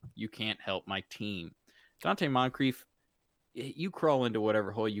ball. You can't help my team. Dante Moncrief, you crawl into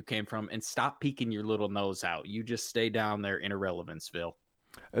whatever hole you came from and stop peeking your little nose out. You just stay down there in Irrelevanceville.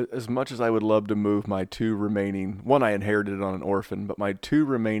 As much as I would love to move my 2 remaining, one I inherited on an orphan, but my 2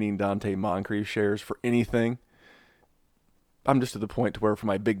 remaining Dante Moncrief shares for anything, I'm just to the point to where for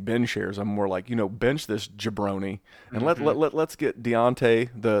my Big Ben shares, I'm more like, you know, bench this jabroni and let's get Deontay,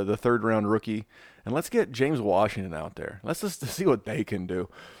 the 3rd round rookie, and let's get James Washington out there. Let's just see what they can do.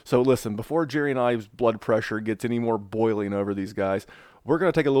 So listen, before Jerry and I's blood pressure gets any more boiling over these guys, we're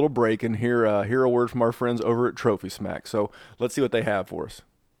going to take a little break and hear a word from our friends over at Trophy Smack. So let's see what they have for us.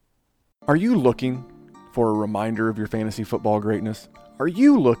 Are you looking for a reminder of your fantasy football greatness? Are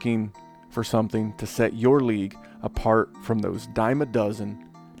you looking for something to set your league apart from those dime a dozen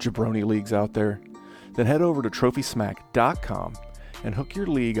jabroni leagues out there? Then head over to TrophySmack.com and hook your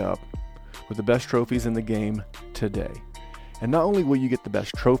league up with the best trophies in the game today. And not only will you get the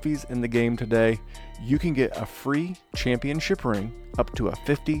best trophies in the game today, you can get a free championship ring up to a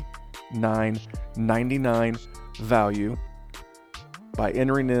 $59.99 value by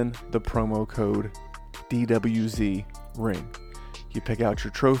entering in the promo code DWZRing. You pick out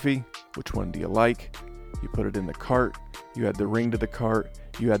your trophy. Which one do you like? You put it in the cart. You add the ring to the cart.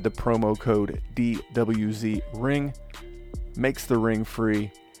 You add the promo code DWZRing. Makes the ring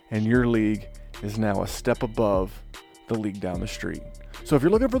free, and your league is now a step above the league down the street. So if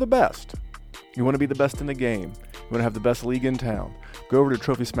you're looking for the best, you want to be the best in the game, you want to have the best league in town, go over to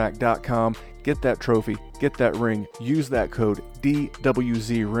TrophySmack.com, get that trophy, get that ring, use that code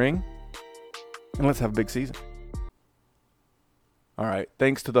DWZRing, and let's have a big season. All right.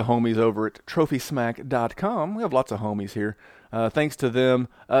 Thanks to the homies over at TrophySmack.com. We have lots of homies here. Thanks to them.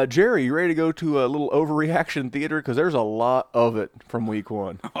 Jerry, you ready to go to a little overreaction theater? Because there's a lot of it from week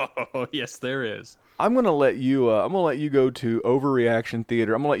 1. Oh, yes, there is. I'm gonna let you. Go to overreaction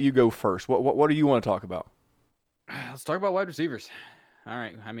theater. I'm gonna let you go first. What do you want to talk about? Let's talk about wide receivers. All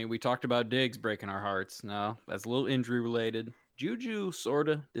right. I mean, we talked about Diggs breaking our hearts. No, that's a little injury related. Juju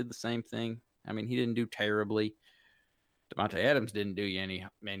sorta did the same thing. I mean, he didn't do terribly. Devontae Adams didn't do you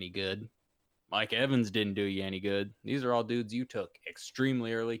any good. Mike Evans didn't do you any good. These are all dudes you took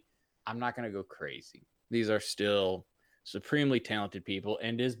extremely early. I'm not going to go crazy. These are still supremely talented people.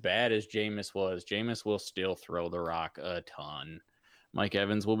 And as bad as Jameis was, Jameis will still throw the rock a ton. Mike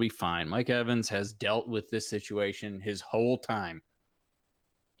Evans will be fine. Mike Evans has dealt with this situation his whole time.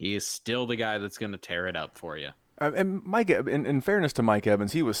 He is still the guy that's going to tear it up for you. And Mike, in fairness to Mike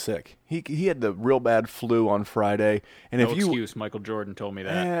Evans, he was sick. He had the real bad flu on Friday. And no excuse. Michael Jordan told me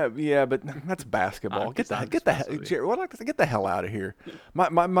that. Yeah, but that's basketball. Get the hell out of here.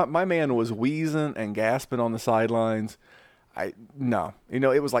 My man was wheezing and gasping on the sidelines. No.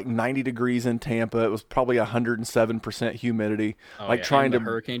 It was like 90 degrees in Tampa. It was probably 107% humidity. The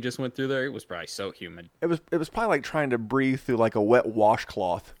hurricane just went through there. It was probably so humid. It was probably like trying to breathe through like a wet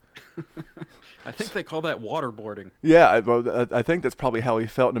washcloth. I think they call that waterboarding. Yeah, I think that's probably how he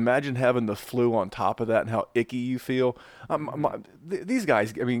felt. And imagine having the flu on top of that and how icky you feel. These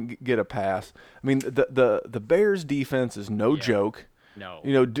guys, I mean, get a pass. I mean, the Bears' defense is no joke.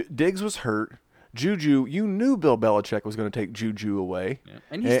 No. Diggs was hurt. Juju, you knew Bill Belichick was going to take Juju away. Yeah.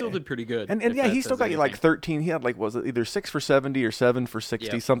 And he still did pretty good. And he still got you like 13. He had was it either 6 for 70 or 7 for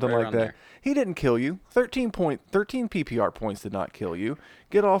 60, something like that. There. He didn't kill you. 13 PPR points did not kill you.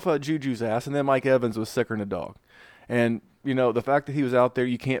 Get off Juju's ass. And then Mike Evans was sicker than a dog. And, the fact that he was out there,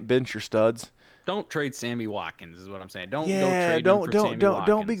 you can't bench your studs. Don't trade Sammy Watkins is what I'm saying. Don't be a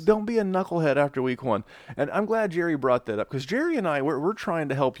knucklehead after week 1. And I'm glad Jerry brought that up because Jerry and I we're trying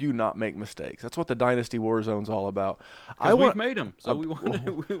to help you not make mistakes. That's what the Dynasty Warzone's all about. We've made them, so we want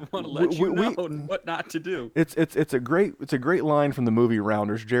to let you know what not to do. It's a great line from the movie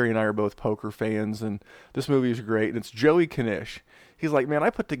Rounders. Jerry and I are both poker fans, and this movie is great. And it's Joey Knish. He's like, man,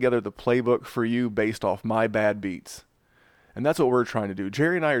 I put together the playbook for you based off my bad beats. And that's what we're trying to do.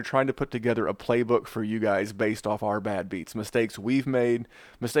 Jerry and I are trying to put together a playbook for you guys based off our bad beats, mistakes we've made,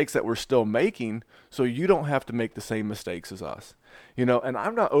 mistakes that we're still making, so you don't have to make the same mistakes as us. And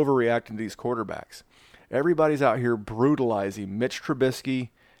I'm not overreacting to these quarterbacks. Everybody's out here brutalizing Mitch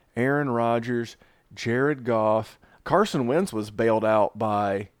Trubisky, Aaron Rodgers, Jared Goff. Carson Wentz was bailed out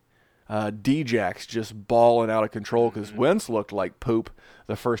by D-Jax just balling out of control because Wentz looked like poop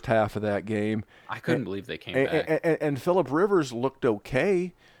the first half of that game. I couldn't believe they came back. And Phillip Rivers looked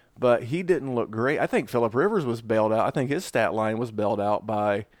okay, but he didn't look great. I think Phillip Rivers was bailed out. I think his stat line was bailed out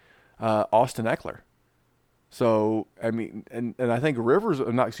by Austin Eckler. So, I mean, and I think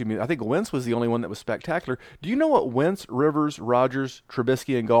I think Wentz was the only one that was spectacular. Do you know what Wentz, Rivers, Rodgers,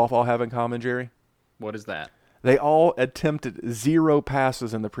 Trubisky, and Goff all have in common, Jerry? What is that? They all attempted 0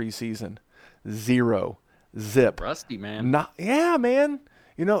 passes in the preseason. 0. Zip. Rusty, man. Man.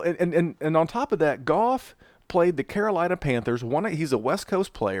 And on top of that, Goff played the Carolina Panthers. He's a West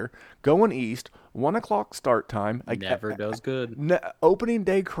Coast player, going east, 1 o'clock start time. Never does good. Opening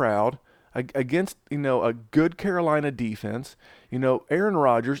day crowd against, a good Carolina defense. Aaron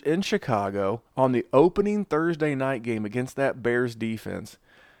Rodgers in Chicago on the opening Thursday night game against that Bears defense.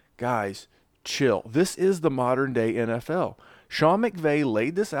 Guys, chill. This is the modern day NFL. Sean McVay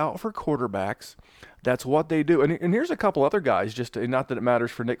laid this out for quarterbacks. That's what they do. And here's a couple other guys, not that it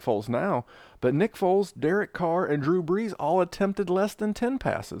matters for Nick Foles now, but Nick Foles, Derek Carr, and Drew Brees all attempted less than 10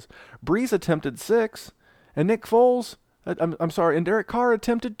 passes. Brees attempted 6, and Nick Foles, and Derek Carr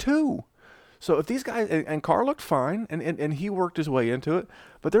attempted 2. So if these guys, and Carr looked fine, and he worked his way into it,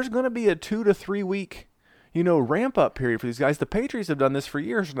 but there's going to be a 2 to 3 week ramp-up period for these guys. The Patriots have done this for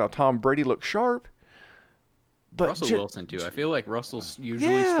years now. Tom Brady looks sharp. But Russell Wilson, too. I feel like Russell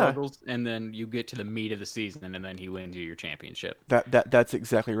usually struggles, and then you get to the meat of the season, and then he wins you your championship. That's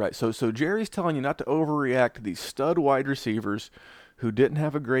exactly right. So Jerry's telling you not to overreact to these stud wide receivers who didn't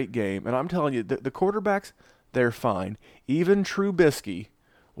have a great game. And I'm telling you, the quarterbacks, they're fine. Even Trubisky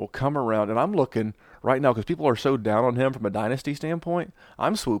will come around. And I'm looking right now, because people are so down on him from a dynasty standpoint,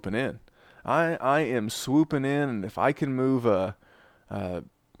 I'm swooping in. I am swooping in, and if I can move a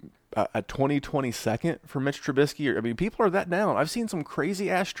 2020 second for Mitch Trubisky, people are that down. I've seen some crazy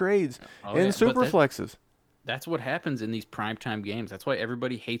ass trades in Superflexes. That's what happens in these primetime games. That's why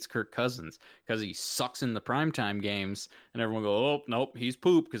everybody hates Kirk Cousins, because he sucks in the primetime games, and everyone goes, "Oh, nope, he's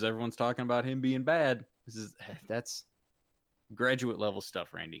poop," because everyone's talking about him being bad. graduate level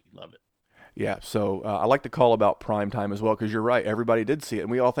stuff, Randy. Love it. Yeah, so I like to call about prime time as well because you're right. Everybody did see it, and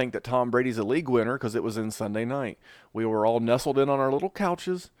we all think that Tom Brady's a league winner because it was in Sunday night. We were all nestled in on our little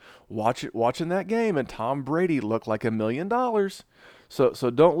couches, watching that game, and Tom Brady looked like $1 million. So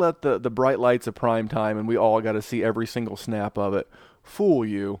don't let the bright lights of prime time, and we all got to see every single snap of it, fool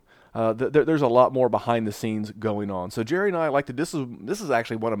you. There's a lot more behind the scenes going on. So Jerry and I like to. This is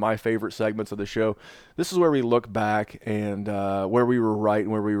actually one of my favorite segments of the show. This is where we look back and where we were right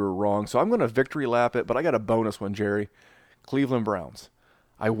and where we were wrong. So I'm going to victory lap it, but I got a bonus one, Jerry. Cleveland Browns.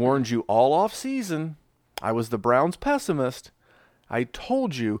 I warned you all off season. I was the Browns pessimist. I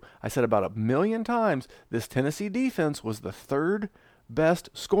told you. I said about 1 million times this Tennessee defense was the third best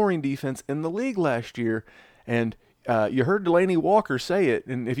scoring defense in the league last year, and you heard Delaney Walker say it,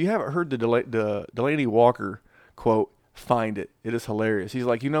 and if you haven't heard the Delaney Walker quote, find it. It is hilarious. He's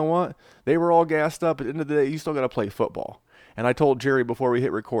like, you know what? They were all gassed up. At the end of the day, you still got to play football. And I told Jerry before we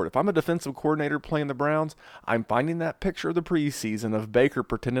hit record, if I'm a defensive coordinator playing the Browns, I'm finding that picture of the preseason of Baker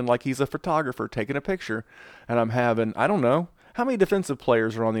pretending like he's a photographer taking a picture, and I'm having, I don't know, how many defensive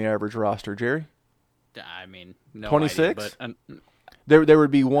players are on the average roster, Jerry? I mean, no 26? idea, but There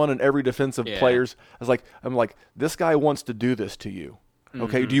would be one in every defensive players. I'm like, this guy wants to do this to you.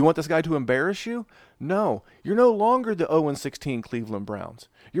 Okay, Mm-hmm. do you want this guy to embarrass you? No. You're no longer the 0-16 Cleveland Browns.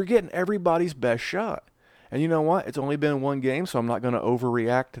 You're getting everybody's best shot. And you know what? It's only been one game, so I'm not going to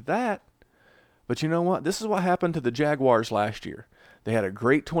overreact to that. But you know what? This is what happened to the Jaguars last year. They had a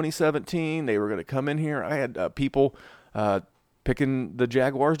great 2017. They were going to come in here. I had people picking the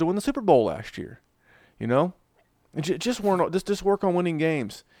Jaguars to win the Super Bowl last year. You know? Just work on winning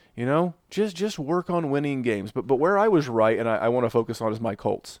games, you know. Just work on winning games. But where I was right, and I want to focus on is my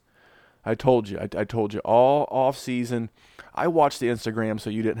Colts. I told you all off season. I watched the Instagram so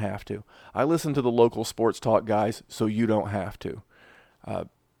you didn't have to. I listened to the local sports talk guys so you don't have to.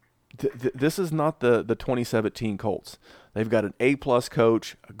 This is not the 2017 Colts. They've got an A+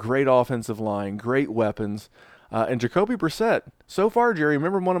 coach, a great offensive line, great weapons. And Jacoby Brissett, so far, Jerry,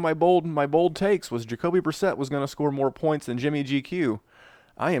 remember one of my bold takes was Jacoby Brissett was going to score more points than Jimmy GQ.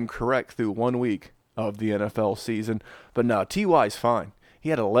 I am correct through 1 week of the NFL season. But no, T.Y.'s fine. He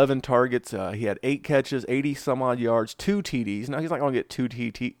had 11 targets. He had 8 catches, 80-some-odd yards, 2 TDs. Now, he's not going to get two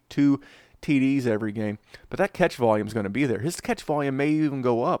TDs every game, but that catch volume is going to be there. His catch volume may even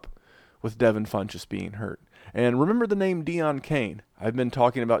go up with Devin Funchess being hurt. And remember the name Deion Kane. I've been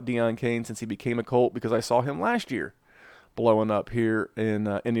talking about Deion Kane since he became a Colt because I saw him last year blowing up here in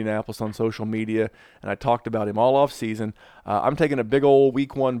Indianapolis on social media, and I talked about him all off season. I'm taking a big old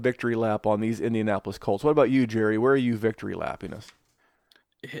week 1 victory lap on these Indianapolis Colts. What about you, Jerry? Where are you victory lapping us?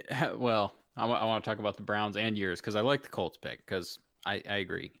 Well, I want to talk about the Browns and yours because I like the Colts pick because I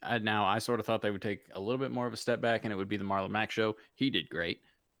agree. Now, I sort of thought they would take a little bit more of a step back and it would be the Marlon Mack show. He did great.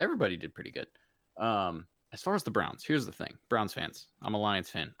 Everybody did pretty good. As far as the Browns, here's the thing. Browns fans, I'm a Lions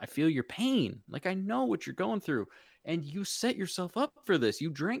fan. I feel your pain. Like, I know what you're going through. And you set yourself up for this. You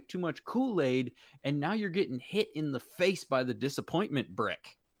drank too much Kool-Aid, and now you're getting hit in the face by the disappointment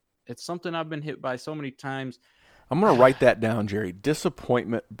brick. It's something I've been hit by so many times. I'm going to write that down, Jerry.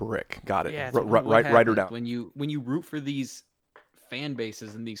 Disappointment brick. Got it. Yeah, Write her down. When you root for these fan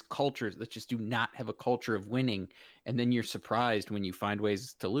bases and these cultures that just do not have a culture of winning, and then you're surprised when you find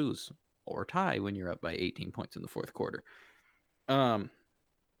ways to lose or tie when you're up by 18 points in the fourth quarter.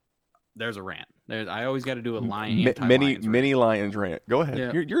 There's a rant. I always got to do a mini Lions rant. Go ahead.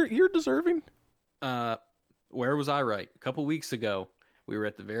 Yeah. You're deserving. Where was I right? A couple weeks ago, we were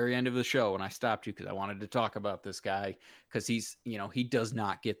at the very end of the show, and I stopped you because I wanted to talk about this guy because he does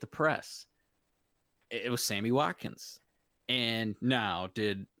not get the press. It was Sammy Watkins. And now,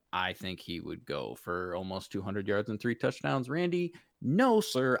 did I think he would go for almost 200 yards and 3 touchdowns, Randy? No,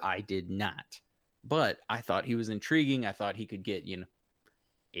 sir, I did not. But I thought he was intriguing. I thought he could get,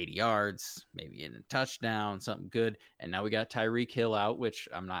 80 yards, maybe in a touchdown, something good. And now we got Tyreek Hill out, which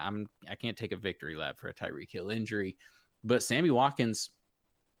I can't take a victory lap for a Tyreek Hill injury. But Sammy Watkins,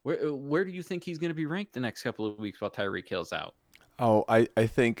 where do you think he's going to be ranked the next couple of weeks while Tyreek Hill's out? Oh, I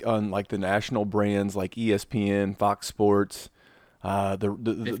think on like the national brands like ESPN, Fox Sports, the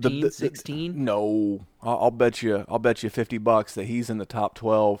 15, 16? No, I'll bet you $50 that he's in the top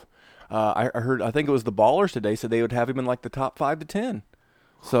 12. I think it was the Ballers today said they would have him in like the top 5 to 10.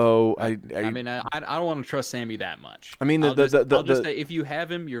 So I don't want to trust Sammy that much. I mean, I'll just say if you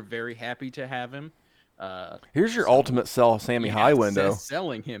have him, you're very happy to have him. Here's your ultimate sell Sammy high window.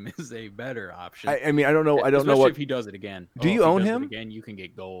 Selling him is a better option. I mean, I don't know Especially what if he does it again. Do you own him again? You can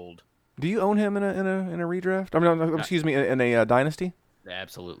get gold. Do you own him in a redraft? I mean, excuse me, in a dynasty.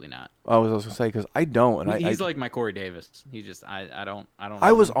 Absolutely not. I was going to say, because I don't. And He's like my Corey Davis. He just I don't I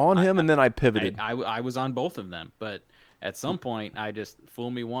know was him. on him, and then I pivoted. I was on both of them, but at some point I just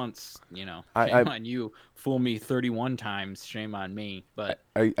fool me once, shame on you. Fool me 31 times, shame on me. But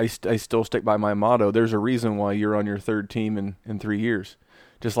I still stick by my motto. There's a reason why you're on your third team in 3 years.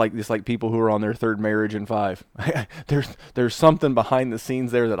 Just like people who are on their third marriage in 5. There's something behind the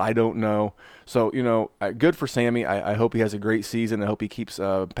scenes there that I don't know. So, good for Sammy. I hope he has a great season. I hope he keeps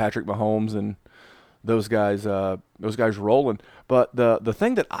Patrick Mahomes and those guys rolling. But the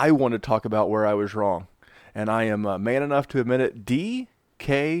thing that I want to talk about where I was wrong, and I am man enough to admit it,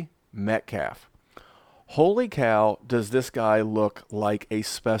 DK Metcalf. Holy cow, does this guy look like a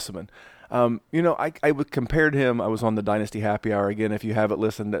specimen. I compared him. I was on the Dynasty Happy Hour again. If you haven't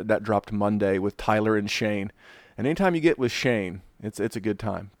listened, that dropped Monday with Tyler and Shane. And anytime you get with Shane, it's a good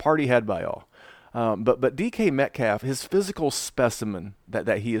time. Party had by all. But DK Metcalf, his physical specimen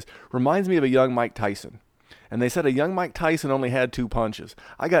that he is, reminds me of a young Mike Tyson. And they said a young Mike Tyson only had 2 punches.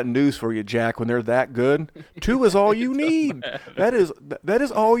 I got news for you, Jack. When they're that good, 2 is all you need. That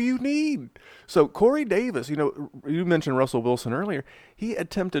is all you need. So Corey Davis, you mentioned Russell Wilson earlier. He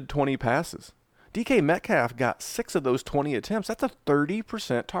attempted 20 passes. DK Metcalf got 6 of those 20 attempts. That's a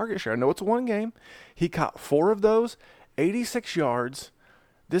 30% target share. I know it's one game. He caught 4 of those, 86 yards.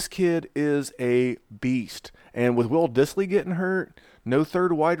 This kid is a beast. And with Will Dissly getting hurt, no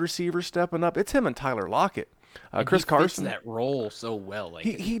third wide receiver stepping up, it's him and Tyler Lockett. Chris Carson fits that role so well. Like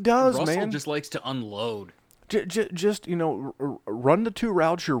he does, Russell man. Russell just likes to unload. Just run the 2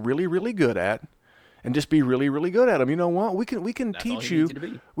 routes you're really, really good at, and just be really, really good at them. You know what? We can That's teach you.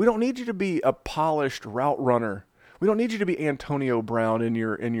 We don't need you to be a polished route runner. We don't need you to be Antonio Brown in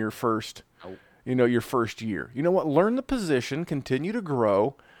your first, your first year. You know what? Learn the position, continue to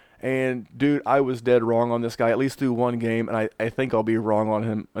grow. And, dude, I was dead wrong on this guy, at least through one game, and I think I'll be wrong on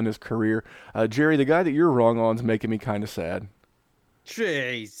him in his career. Jerry, the guy that you're wrong on is making me kind of sad.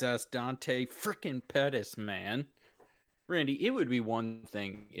 Jesus, Dante frickin' Pettis, man. Randy, it would be one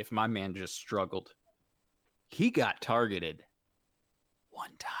thing if my man just struggled. He got targeted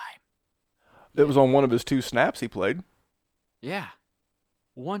one time. It was on one of his 2 snaps he played. Yeah.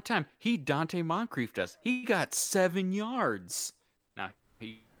 One time. Dante Moncrief does. He got 7 yards. Now,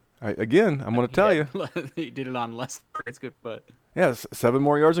 I'm going to tell you. He did it on less. It's good, but. Yeah, 7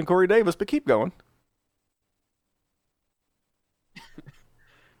 more yards than Corey Davis, but keep going.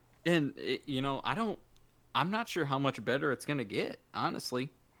 And, I'm not sure how much better it's going to get, honestly.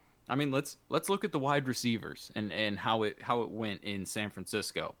 I mean, let's look at the wide receivers and how it went in San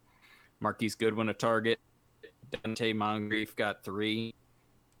Francisco. Marquise Goodwin a target. Dante Moncrief got 3.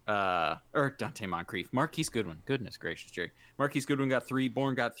 Dante Moncrief. Marquise Goodwin. Goodness gracious, Jerry. Marquise Goodwin got 3.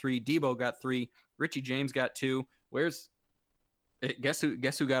 Bourne got 3. Debo got 3. Richie James got 2. Guess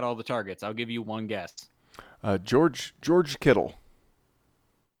who got all the targets? I'll give you one guess. George Kittle.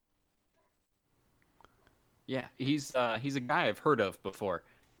 Yeah, he's a guy I've heard of before.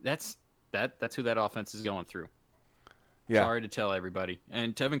 That's who that offense is going through. Yeah. Sorry to tell everybody.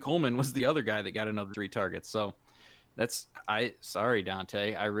 And Tevin Coleman was the other guy that got another 3 targets. So sorry,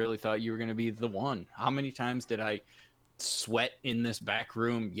 Dante. I really thought you were going to be the one. How many times did I sweat in this back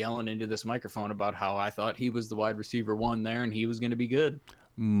room yelling into this microphone about how I thought he was the wide receiver 1 there and he was going to be good?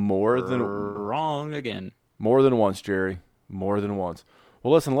 More than wrong again. More than once, Jerry. More than once.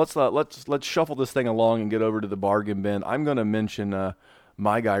 Well, listen, let's shuffle this thing along and get over to the bargain bin. I'm going to mention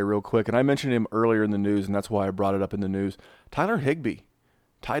my guy real quick, and I mentioned him earlier in the news, and that's why I brought it up in the news. Tyler Higbee,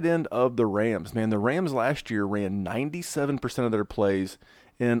 tight end of the Rams. Man, the Rams last year ran 97% of their plays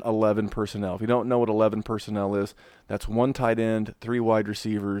in 11 personnel. If you don't know what 11 personnel is, that's 1 tight end, 3 wide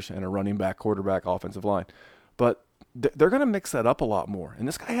receivers, and a running back, quarterback, offensive line. But they're going to mix that up a lot more. And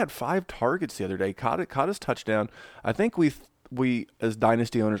this guy had 5 targets the other day, caught his touchdown. I think we as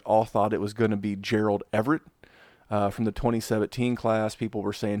Dynasty owners all thought it was going to be Gerald Everett from the 2017 class. People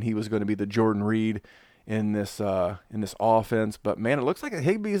were saying he was going to be the Jordan Reed in this offense, but man, it looks like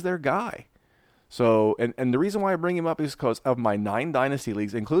Higbee is their guy. So, and the reason why I bring him up is because of my 9 Dynasty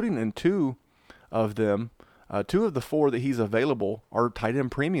leagues, including in 2 of them, 2 of the 4 that he's available are tight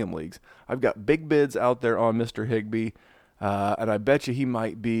end premium leagues. I've got big bids out there on Mr. Higbee. And I bet you he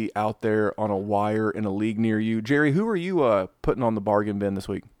might be out there on a wire in a league near you. Jerry, who are you putting on the bargain bin this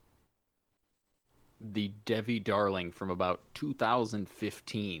week? The Devi Darling from about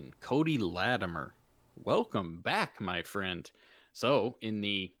 2015, Cody Latimer. Welcome back, my friend. So, in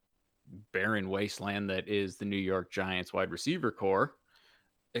the barren wasteland that is the New York Giants wide receiver core,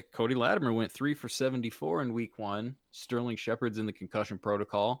 Cody Latimer went 3 for 74 in week 1. Sterling Shepard's in the concussion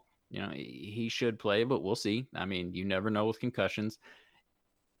protocol. He should play, but we'll see. I mean, you never know with concussions.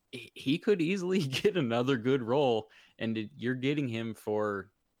 he could easily get another good role, and you're getting him for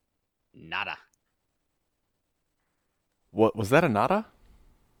nada. What was that? A nada?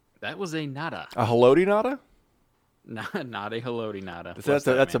 That was a nada. A haloti nada? Not a haloti nada.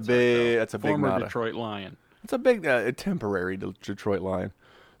 That's a big former nada. Detroit Lion. It's a big temporary Detroit Lion.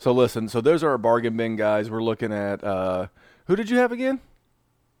 So listen, so those are our bargain bin guys. We're looking at who did you have again?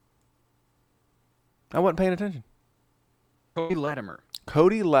 I wasn't paying attention. Cody Latimer.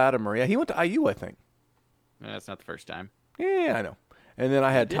 Cody Latimer. Yeah, he went to IU, I think. That's not the first time. Yeah, I know. And then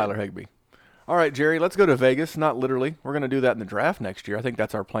I had Tyler Higbee. All right, Jerry, let's go to Vegas. Not literally. We're going to do that in the draft next year. I think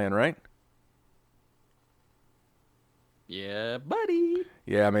that's our plan, right? Yeah, buddy.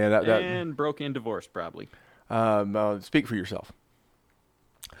 Yeah, man. And broke in divorce, probably. Speak for yourself.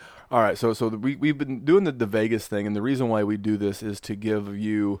 All right, so we've been doing the Vegas thing, and the reason why we do this is to give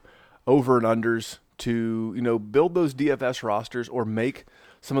you over and unders to build those DFS rosters or make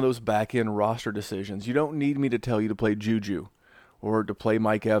some of those back end roster decisions. You don't need me to tell you to play Juju, or to play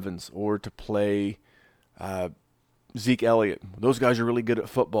Mike Evans, or to play Zeke Elliott. Those guys are really good at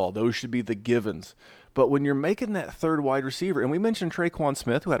football. Those should be the givens. But when you're making that third wide receiver, and we mentioned Traquan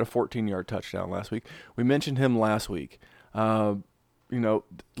Smith, who had a 14-yard touchdown last week. We mentioned him last week. Look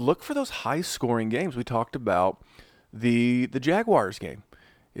for those high-scoring games. We talked about the Jaguars game.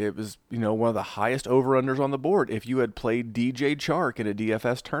 It was, one of the highest over-unders on the board. If you had played DJ Chark in a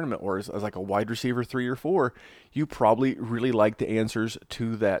DFS tournament or as like a wide receiver 3 or 4, you probably really liked the answers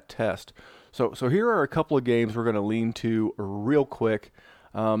to that test. So here are a couple of games we're going to lean to real quick.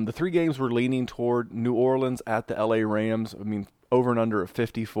 The 3 games we're leaning toward: New Orleans at the LA Rams. Over and under of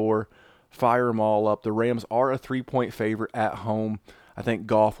 54. Fire them all up. The Rams are a 3-point favorite at home. I think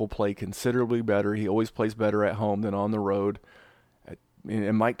Goff will play considerably better. He always plays better at home than on the road.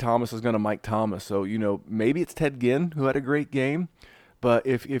 And Mike Thomas is going to Mike Thomas. So, maybe it's Ted Ginn who had a great game. But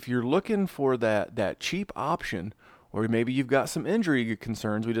if you're looking for that cheap option, or maybe you've got some injury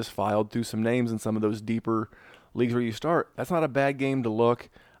concerns, we just filed through some names in some of those deeper leagues where you start. That's not a bad game to look.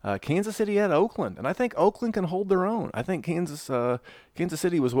 Kansas City at Oakland, and I think Oakland can hold their own. I think Kansas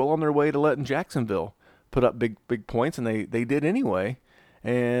City was well on their way to letting Jacksonville put up big points, and they did anyway.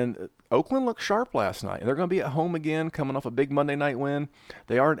 And Oakland looked sharp last night. They're going to be at home again, coming off a big Monday night win.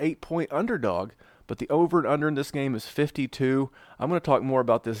 They are an 8-point underdog, but the over and under in this game is 52. I'm going to talk more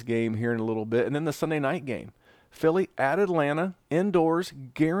about this game here in a little bit. And then the Sunday night game, Philly at Atlanta, indoors,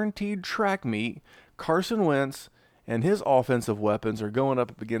 guaranteed track meet. Carson Wentz and his offensive weapons are going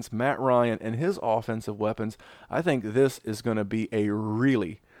up against Matt Ryan and his offensive weapons. I think this is going to be a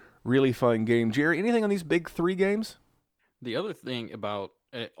really, really fun game. Jerry, anything on these big 3 games? The other thing about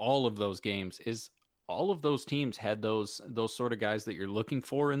all of those games is all of those teams had those sort of guys that you're looking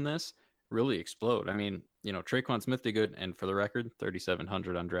for in this really explode. Traquan Smith did good, and for the record,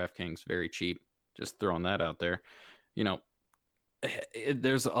 3,700 on DraftKings, very cheap. Just throwing that out there.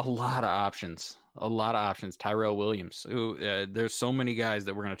 There's a lot of options. Tyrell Williams, who there's so many guys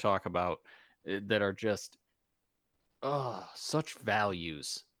that we're going to talk about that are just such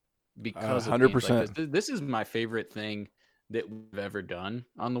values because 100%. This is my favorite thing that we've ever done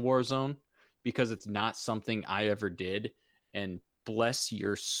on the Warzone, because it's not something I ever did. And bless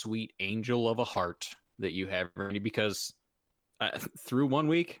your sweet angel of a heart that you have, Ernie, because through 1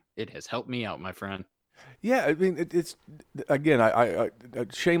 week, it has helped me out, my friend. Yeah, it's again, I a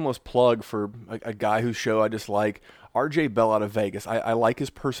shameless plug for a guy whose show I just like, RJ Bell out of Vegas. I like his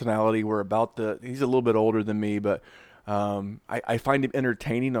personality. He's a little bit older than me, but I find him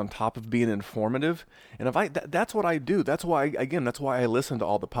entertaining on top of being informative. And that's what I do. That's why I listen to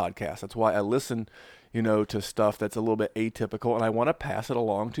all the podcasts. That's why I listen, to stuff that's a little bit atypical, and I want to pass it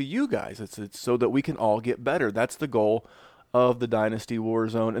along to you guys. It's so that we can all get better. That's the goal of the Dynasty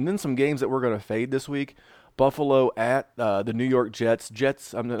Warzone. And then some games that we're going to fade this week. Buffalo at the New York Jets.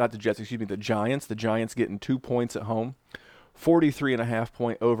 The Giants. The Giants getting 2 points at home. 43.5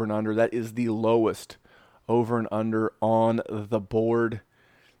 point over and under. That is the lowest over and under on the board.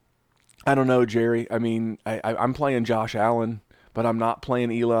 I don't know, Jerry. I'm playing Josh Allen, but I'm not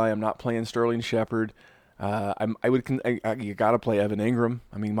playing Eli. I'm not playing Sterling Shepard. You got to play Evan Ingram.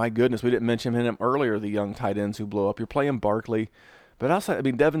 My goodness, we didn't mention him earlier, the young tight ends who blow up. You're playing Barkley. But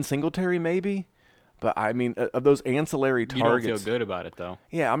outside, Devin Singletary maybe. But, of those ancillary targets. You don't feel good about it, though.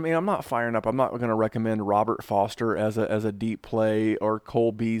 Yeah, I'm not firing up. I'm not going to recommend Robert Foster as a deep play, or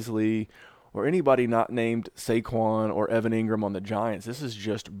Cole Beasley, or anybody not named Saquon or Evan Ingram on the Giants. This is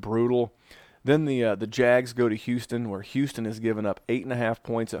just brutal. Then the Jags go to Houston, where Houston has given up 8.5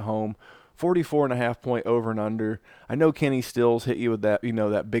 points at home. 44.5 point over and under. I know Kenny Stills hit you with that,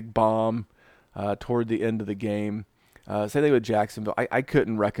 that big bomb toward the end of the game. Same thing with Jacksonville. I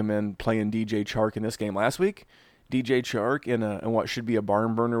couldn't recommend playing DJ Chark in this game last week. DJ Chark in what should be a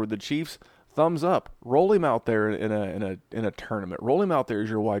barn burner with the Chiefs. Thumbs up. Roll him out there in a tournament. Roll him out there as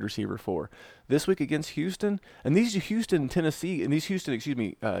your wide receiver 4. This week against Houston, and these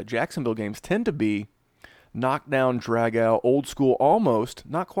Jacksonville games tend to be knockdown, drag out, old school, almost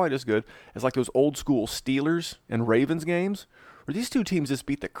not quite as good as like those old school Steelers and Ravens games, where these two teams just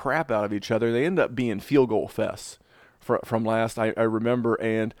beat the crap out of each other. They end up being field goal fests from last I remember.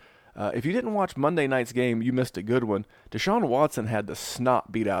 And if you didn't watch Monday night's game, you missed a good one. Deshaun Watson had the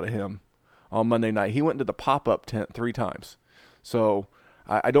snot beat out of him on Monday night. He went into the pop-up tent 3 times. So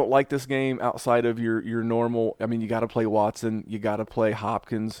I don't like this game outside of your normal. I mean, you got to play Watson. You got to play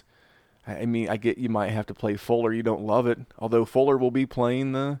Hopkins. I mean, I get you might have to play Fuller. You don't love it. Although Fuller will be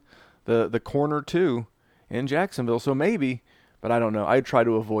playing the corner too in Jacksonville. So maybe, but I don't know. I'd try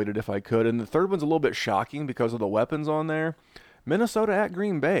to avoid it if I could. And the third one's a little bit shocking because of the weapons on there. Minnesota at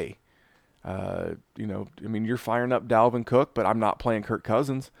Green Bay. You're firing up Dalvin Cook, but I'm not playing Kirk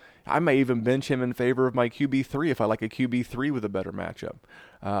Cousins. I may even bench him in favor of my QB3 if I like a QB3 with a better matchup.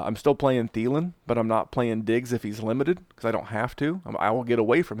 I'm still playing Thielen, but I'm not playing Diggs if he's limited because I don't have to. I will get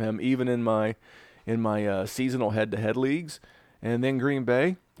away from him even in my seasonal head-to-head leagues. And then Green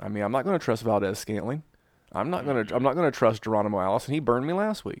Bay. I mean, I'm not going to trust Valdez-Scantling. I'm not going to trust Geronimo Allison. He burned me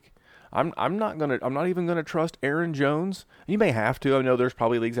last week. I'm not even going to trust Aaron Jones. You may have to. I know there's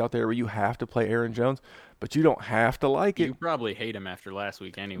probably leagues out there where you have to play Aaron Jones, but you don't have to like it. You probably hate him after last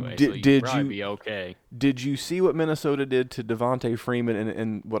week anyway, so you'd probably be okay. Did you see what Minnesota did to Devontae Freeman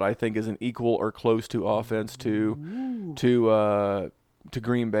in what I think is an equal or close to offense to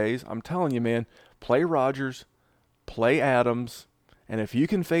Green Bay's? I'm telling you, man, play Rodgers, play Adams, and if you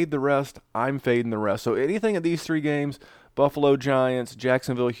can fade the rest, I'm fading the rest. So anything at these 3 games, Buffalo Giants,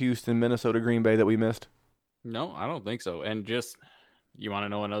 Jacksonville, Houston, Minnesota, Green Bay that we missed? No, I don't think so. And just, you want to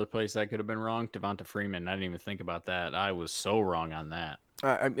know another place I could have been wrong? Devonta Freeman. I didn't even think about that. I was so wrong on that.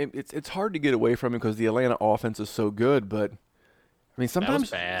 It's hard to get away from it because the Atlanta offense is so good, but I mean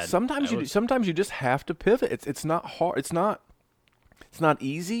sometimes you just have to pivot. It's not hard. It's not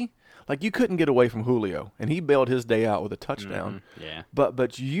easy. Like you couldn't get away from Julio, and he bailed his day out with a touchdown. Mm-hmm. Yeah.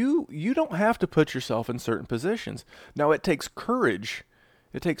 But you don't have to put yourself in certain positions. Now it takes courage.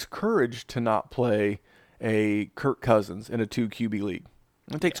 It takes courage to not play a Kirk Cousins in a 2 QB league.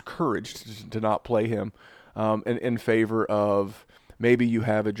 It takes courage to not play him in favor of maybe you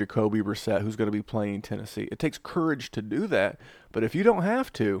have a Jacoby Brissett who's going to be playing Tennessee. It takes courage to do that. But if you don't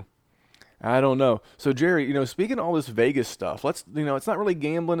have to, I don't know. So, Jerry, speaking of all this Vegas stuff, it's not really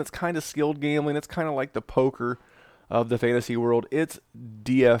gambling. It's kind of skilled gambling. It's kind of like the poker of the fantasy world. It's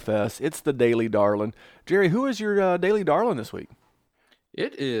DFS. It's the Daily Darling. Jerry, who is your Daily Darling this week?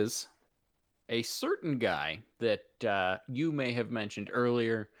 It is a certain guy that you may have mentioned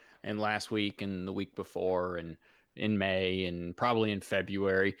earlier and last week and the week before and in May and probably in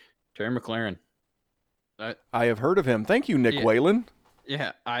February, Terry McLaurin. I have heard of him. Thank you, Nick Whalen.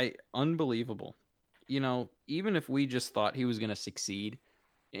 Yeah, unbelievable. Even if we just thought he was going to succeed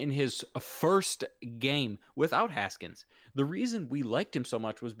in his first game without Haskins, the reason we liked him so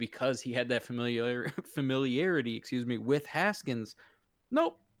much was because he had that familiarity, with Haskins.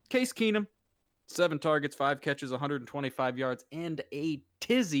 Nope. Case Keenum, 7 targets, 5 catches, 125 yards, and a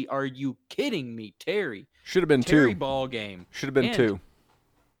tizzy. Are you kidding me, Terry? Should have been Terry 2. Ball game. Should have been 2.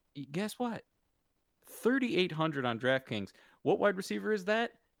 Guess what? 3,800 on DraftKings. What wide receiver is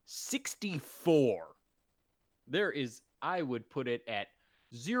that? 64. I would put it at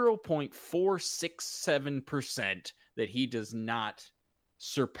 0.467% that he does not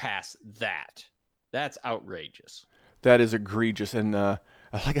surpass that. That's outrageous. That is egregious. And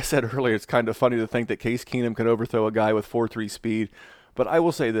like I said earlier, it's kind of funny to think that Case Keenum could overthrow a guy with 4.3 speed. But I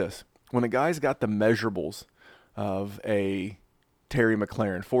will say this. When a guy's got the measurables of a Terry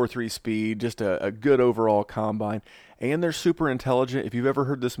McLaurin, 4.3 speed, just a good overall combine, and they're super intelligent. If you've ever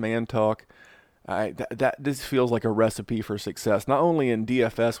heard this man talk, this feels like a recipe for success, not only in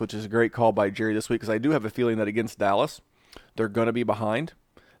DFS, which is a great call by Jerry this week, because I do have a feeling that against Dallas, they're going to be behind,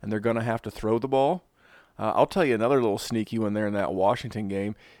 and they're going to have to throw the ball. I'll tell you another little sneaky one there in that Washington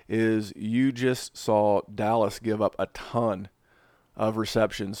game is you just saw Dallas give up a ton of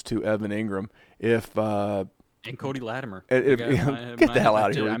receptions to Evan Ingram. And Cody Latimer. Get the hell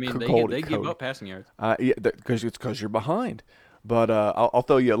out of here. I mean, they give up passing yards. Because you're behind. But I'll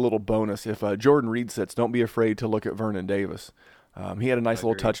throw you a little bonus. If Jordan Reed sits, don't be afraid to look at Vernon Davis. He had a nice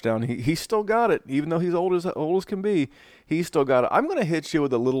little touchdown. He still got it, even though he's old as can be. He's still got it. I'm going to hit you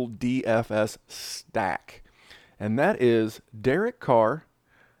with a little DFS stack, and that is Derek Carr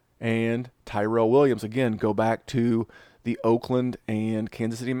and Tyrell Williams. Again, go back to the Oakland and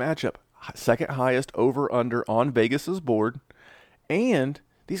Kansas City matchup. Second highest over-under on Vegas's board. And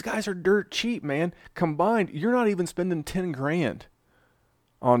these guys are dirt cheap, man. Combined, you're not even spending $10,000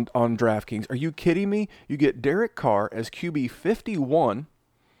 on DraftKings. Are you kidding me? You get Derek Carr as QB 51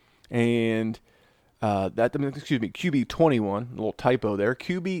 and QB 21, a little typo there,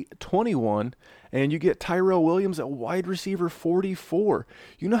 QB 21, and you get Tyrell Williams at wide receiver 44.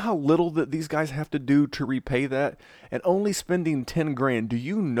 You know how little that these guys have to do to repay that? And only spending $10,000. Do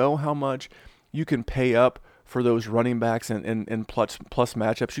you know how much you can pay up for those running backs and plus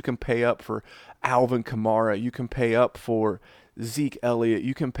matchups? You can pay up for Alvin Kamara. You can pay up for Zeke Elliott.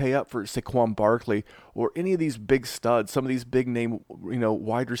 You can pay up for Saquon Barkley or any of these big studs, some of these big name,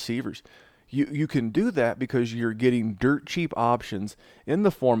 wide receivers. You can do that because you're getting dirt cheap options in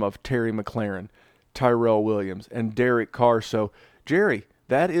the form of Terry McLaurin, Tyrell Williams, and Derek Carr. So, Jerry,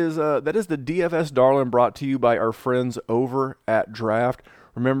 that is the DFS Darling brought to you by our friends over at Draft.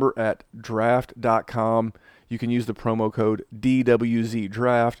 Remember, at draft.com, you can use the promo code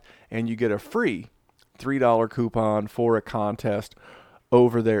DWZDraft, and you get a free $3 coupon for a contest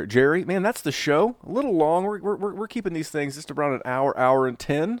over there. Jerry, man, that's the show. A little long. We're keeping these things just around an hour and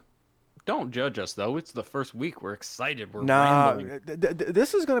 10. Don't judge us, though. It's the first week. We're excited. We're rambling.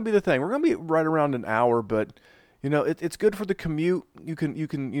 This is going to be the thing. We're going to be right around an hour, but it's good for the commute. You can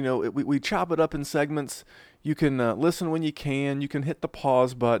we chop it up in segments. You can listen when you can. You can hit the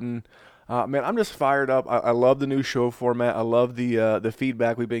pause button. Man, I'm just fired up. I love the new show format. I love the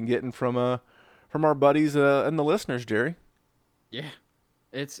feedback we've been getting from our buddies and the listeners, Jerry. Yeah,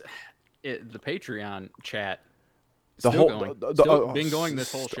 the Patreon chat. Been going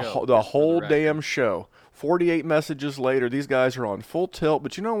this whole show. The whole damn show. 48 messages later, these guys are on full tilt.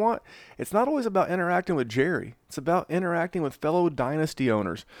 But you know what? It's not always about interacting with Jerry. It's about interacting with fellow Dynasty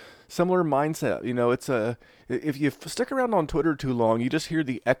owners. Similar mindset. If you stick around on Twitter too long, you just hear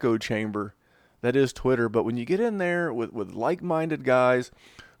the echo chamber that is Twitter. But when you get in there with like-minded guys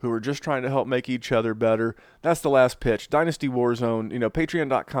who are just trying to help make each other better, that's the last pitch. Dynasty Warzone,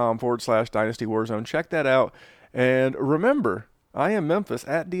 patreon.com/Dynasty Warzone. Check that out. And remember, I am Memphis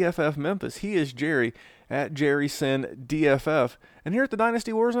at DFF Memphis. He is Jerry at JerrySin DFF. And here at the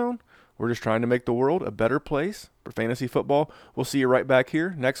Dynasty Warzone, we're just trying to make the world a better place for fantasy football. We'll see you right back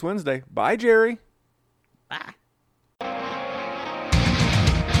here next Wednesday. Bye, Jerry. Bye.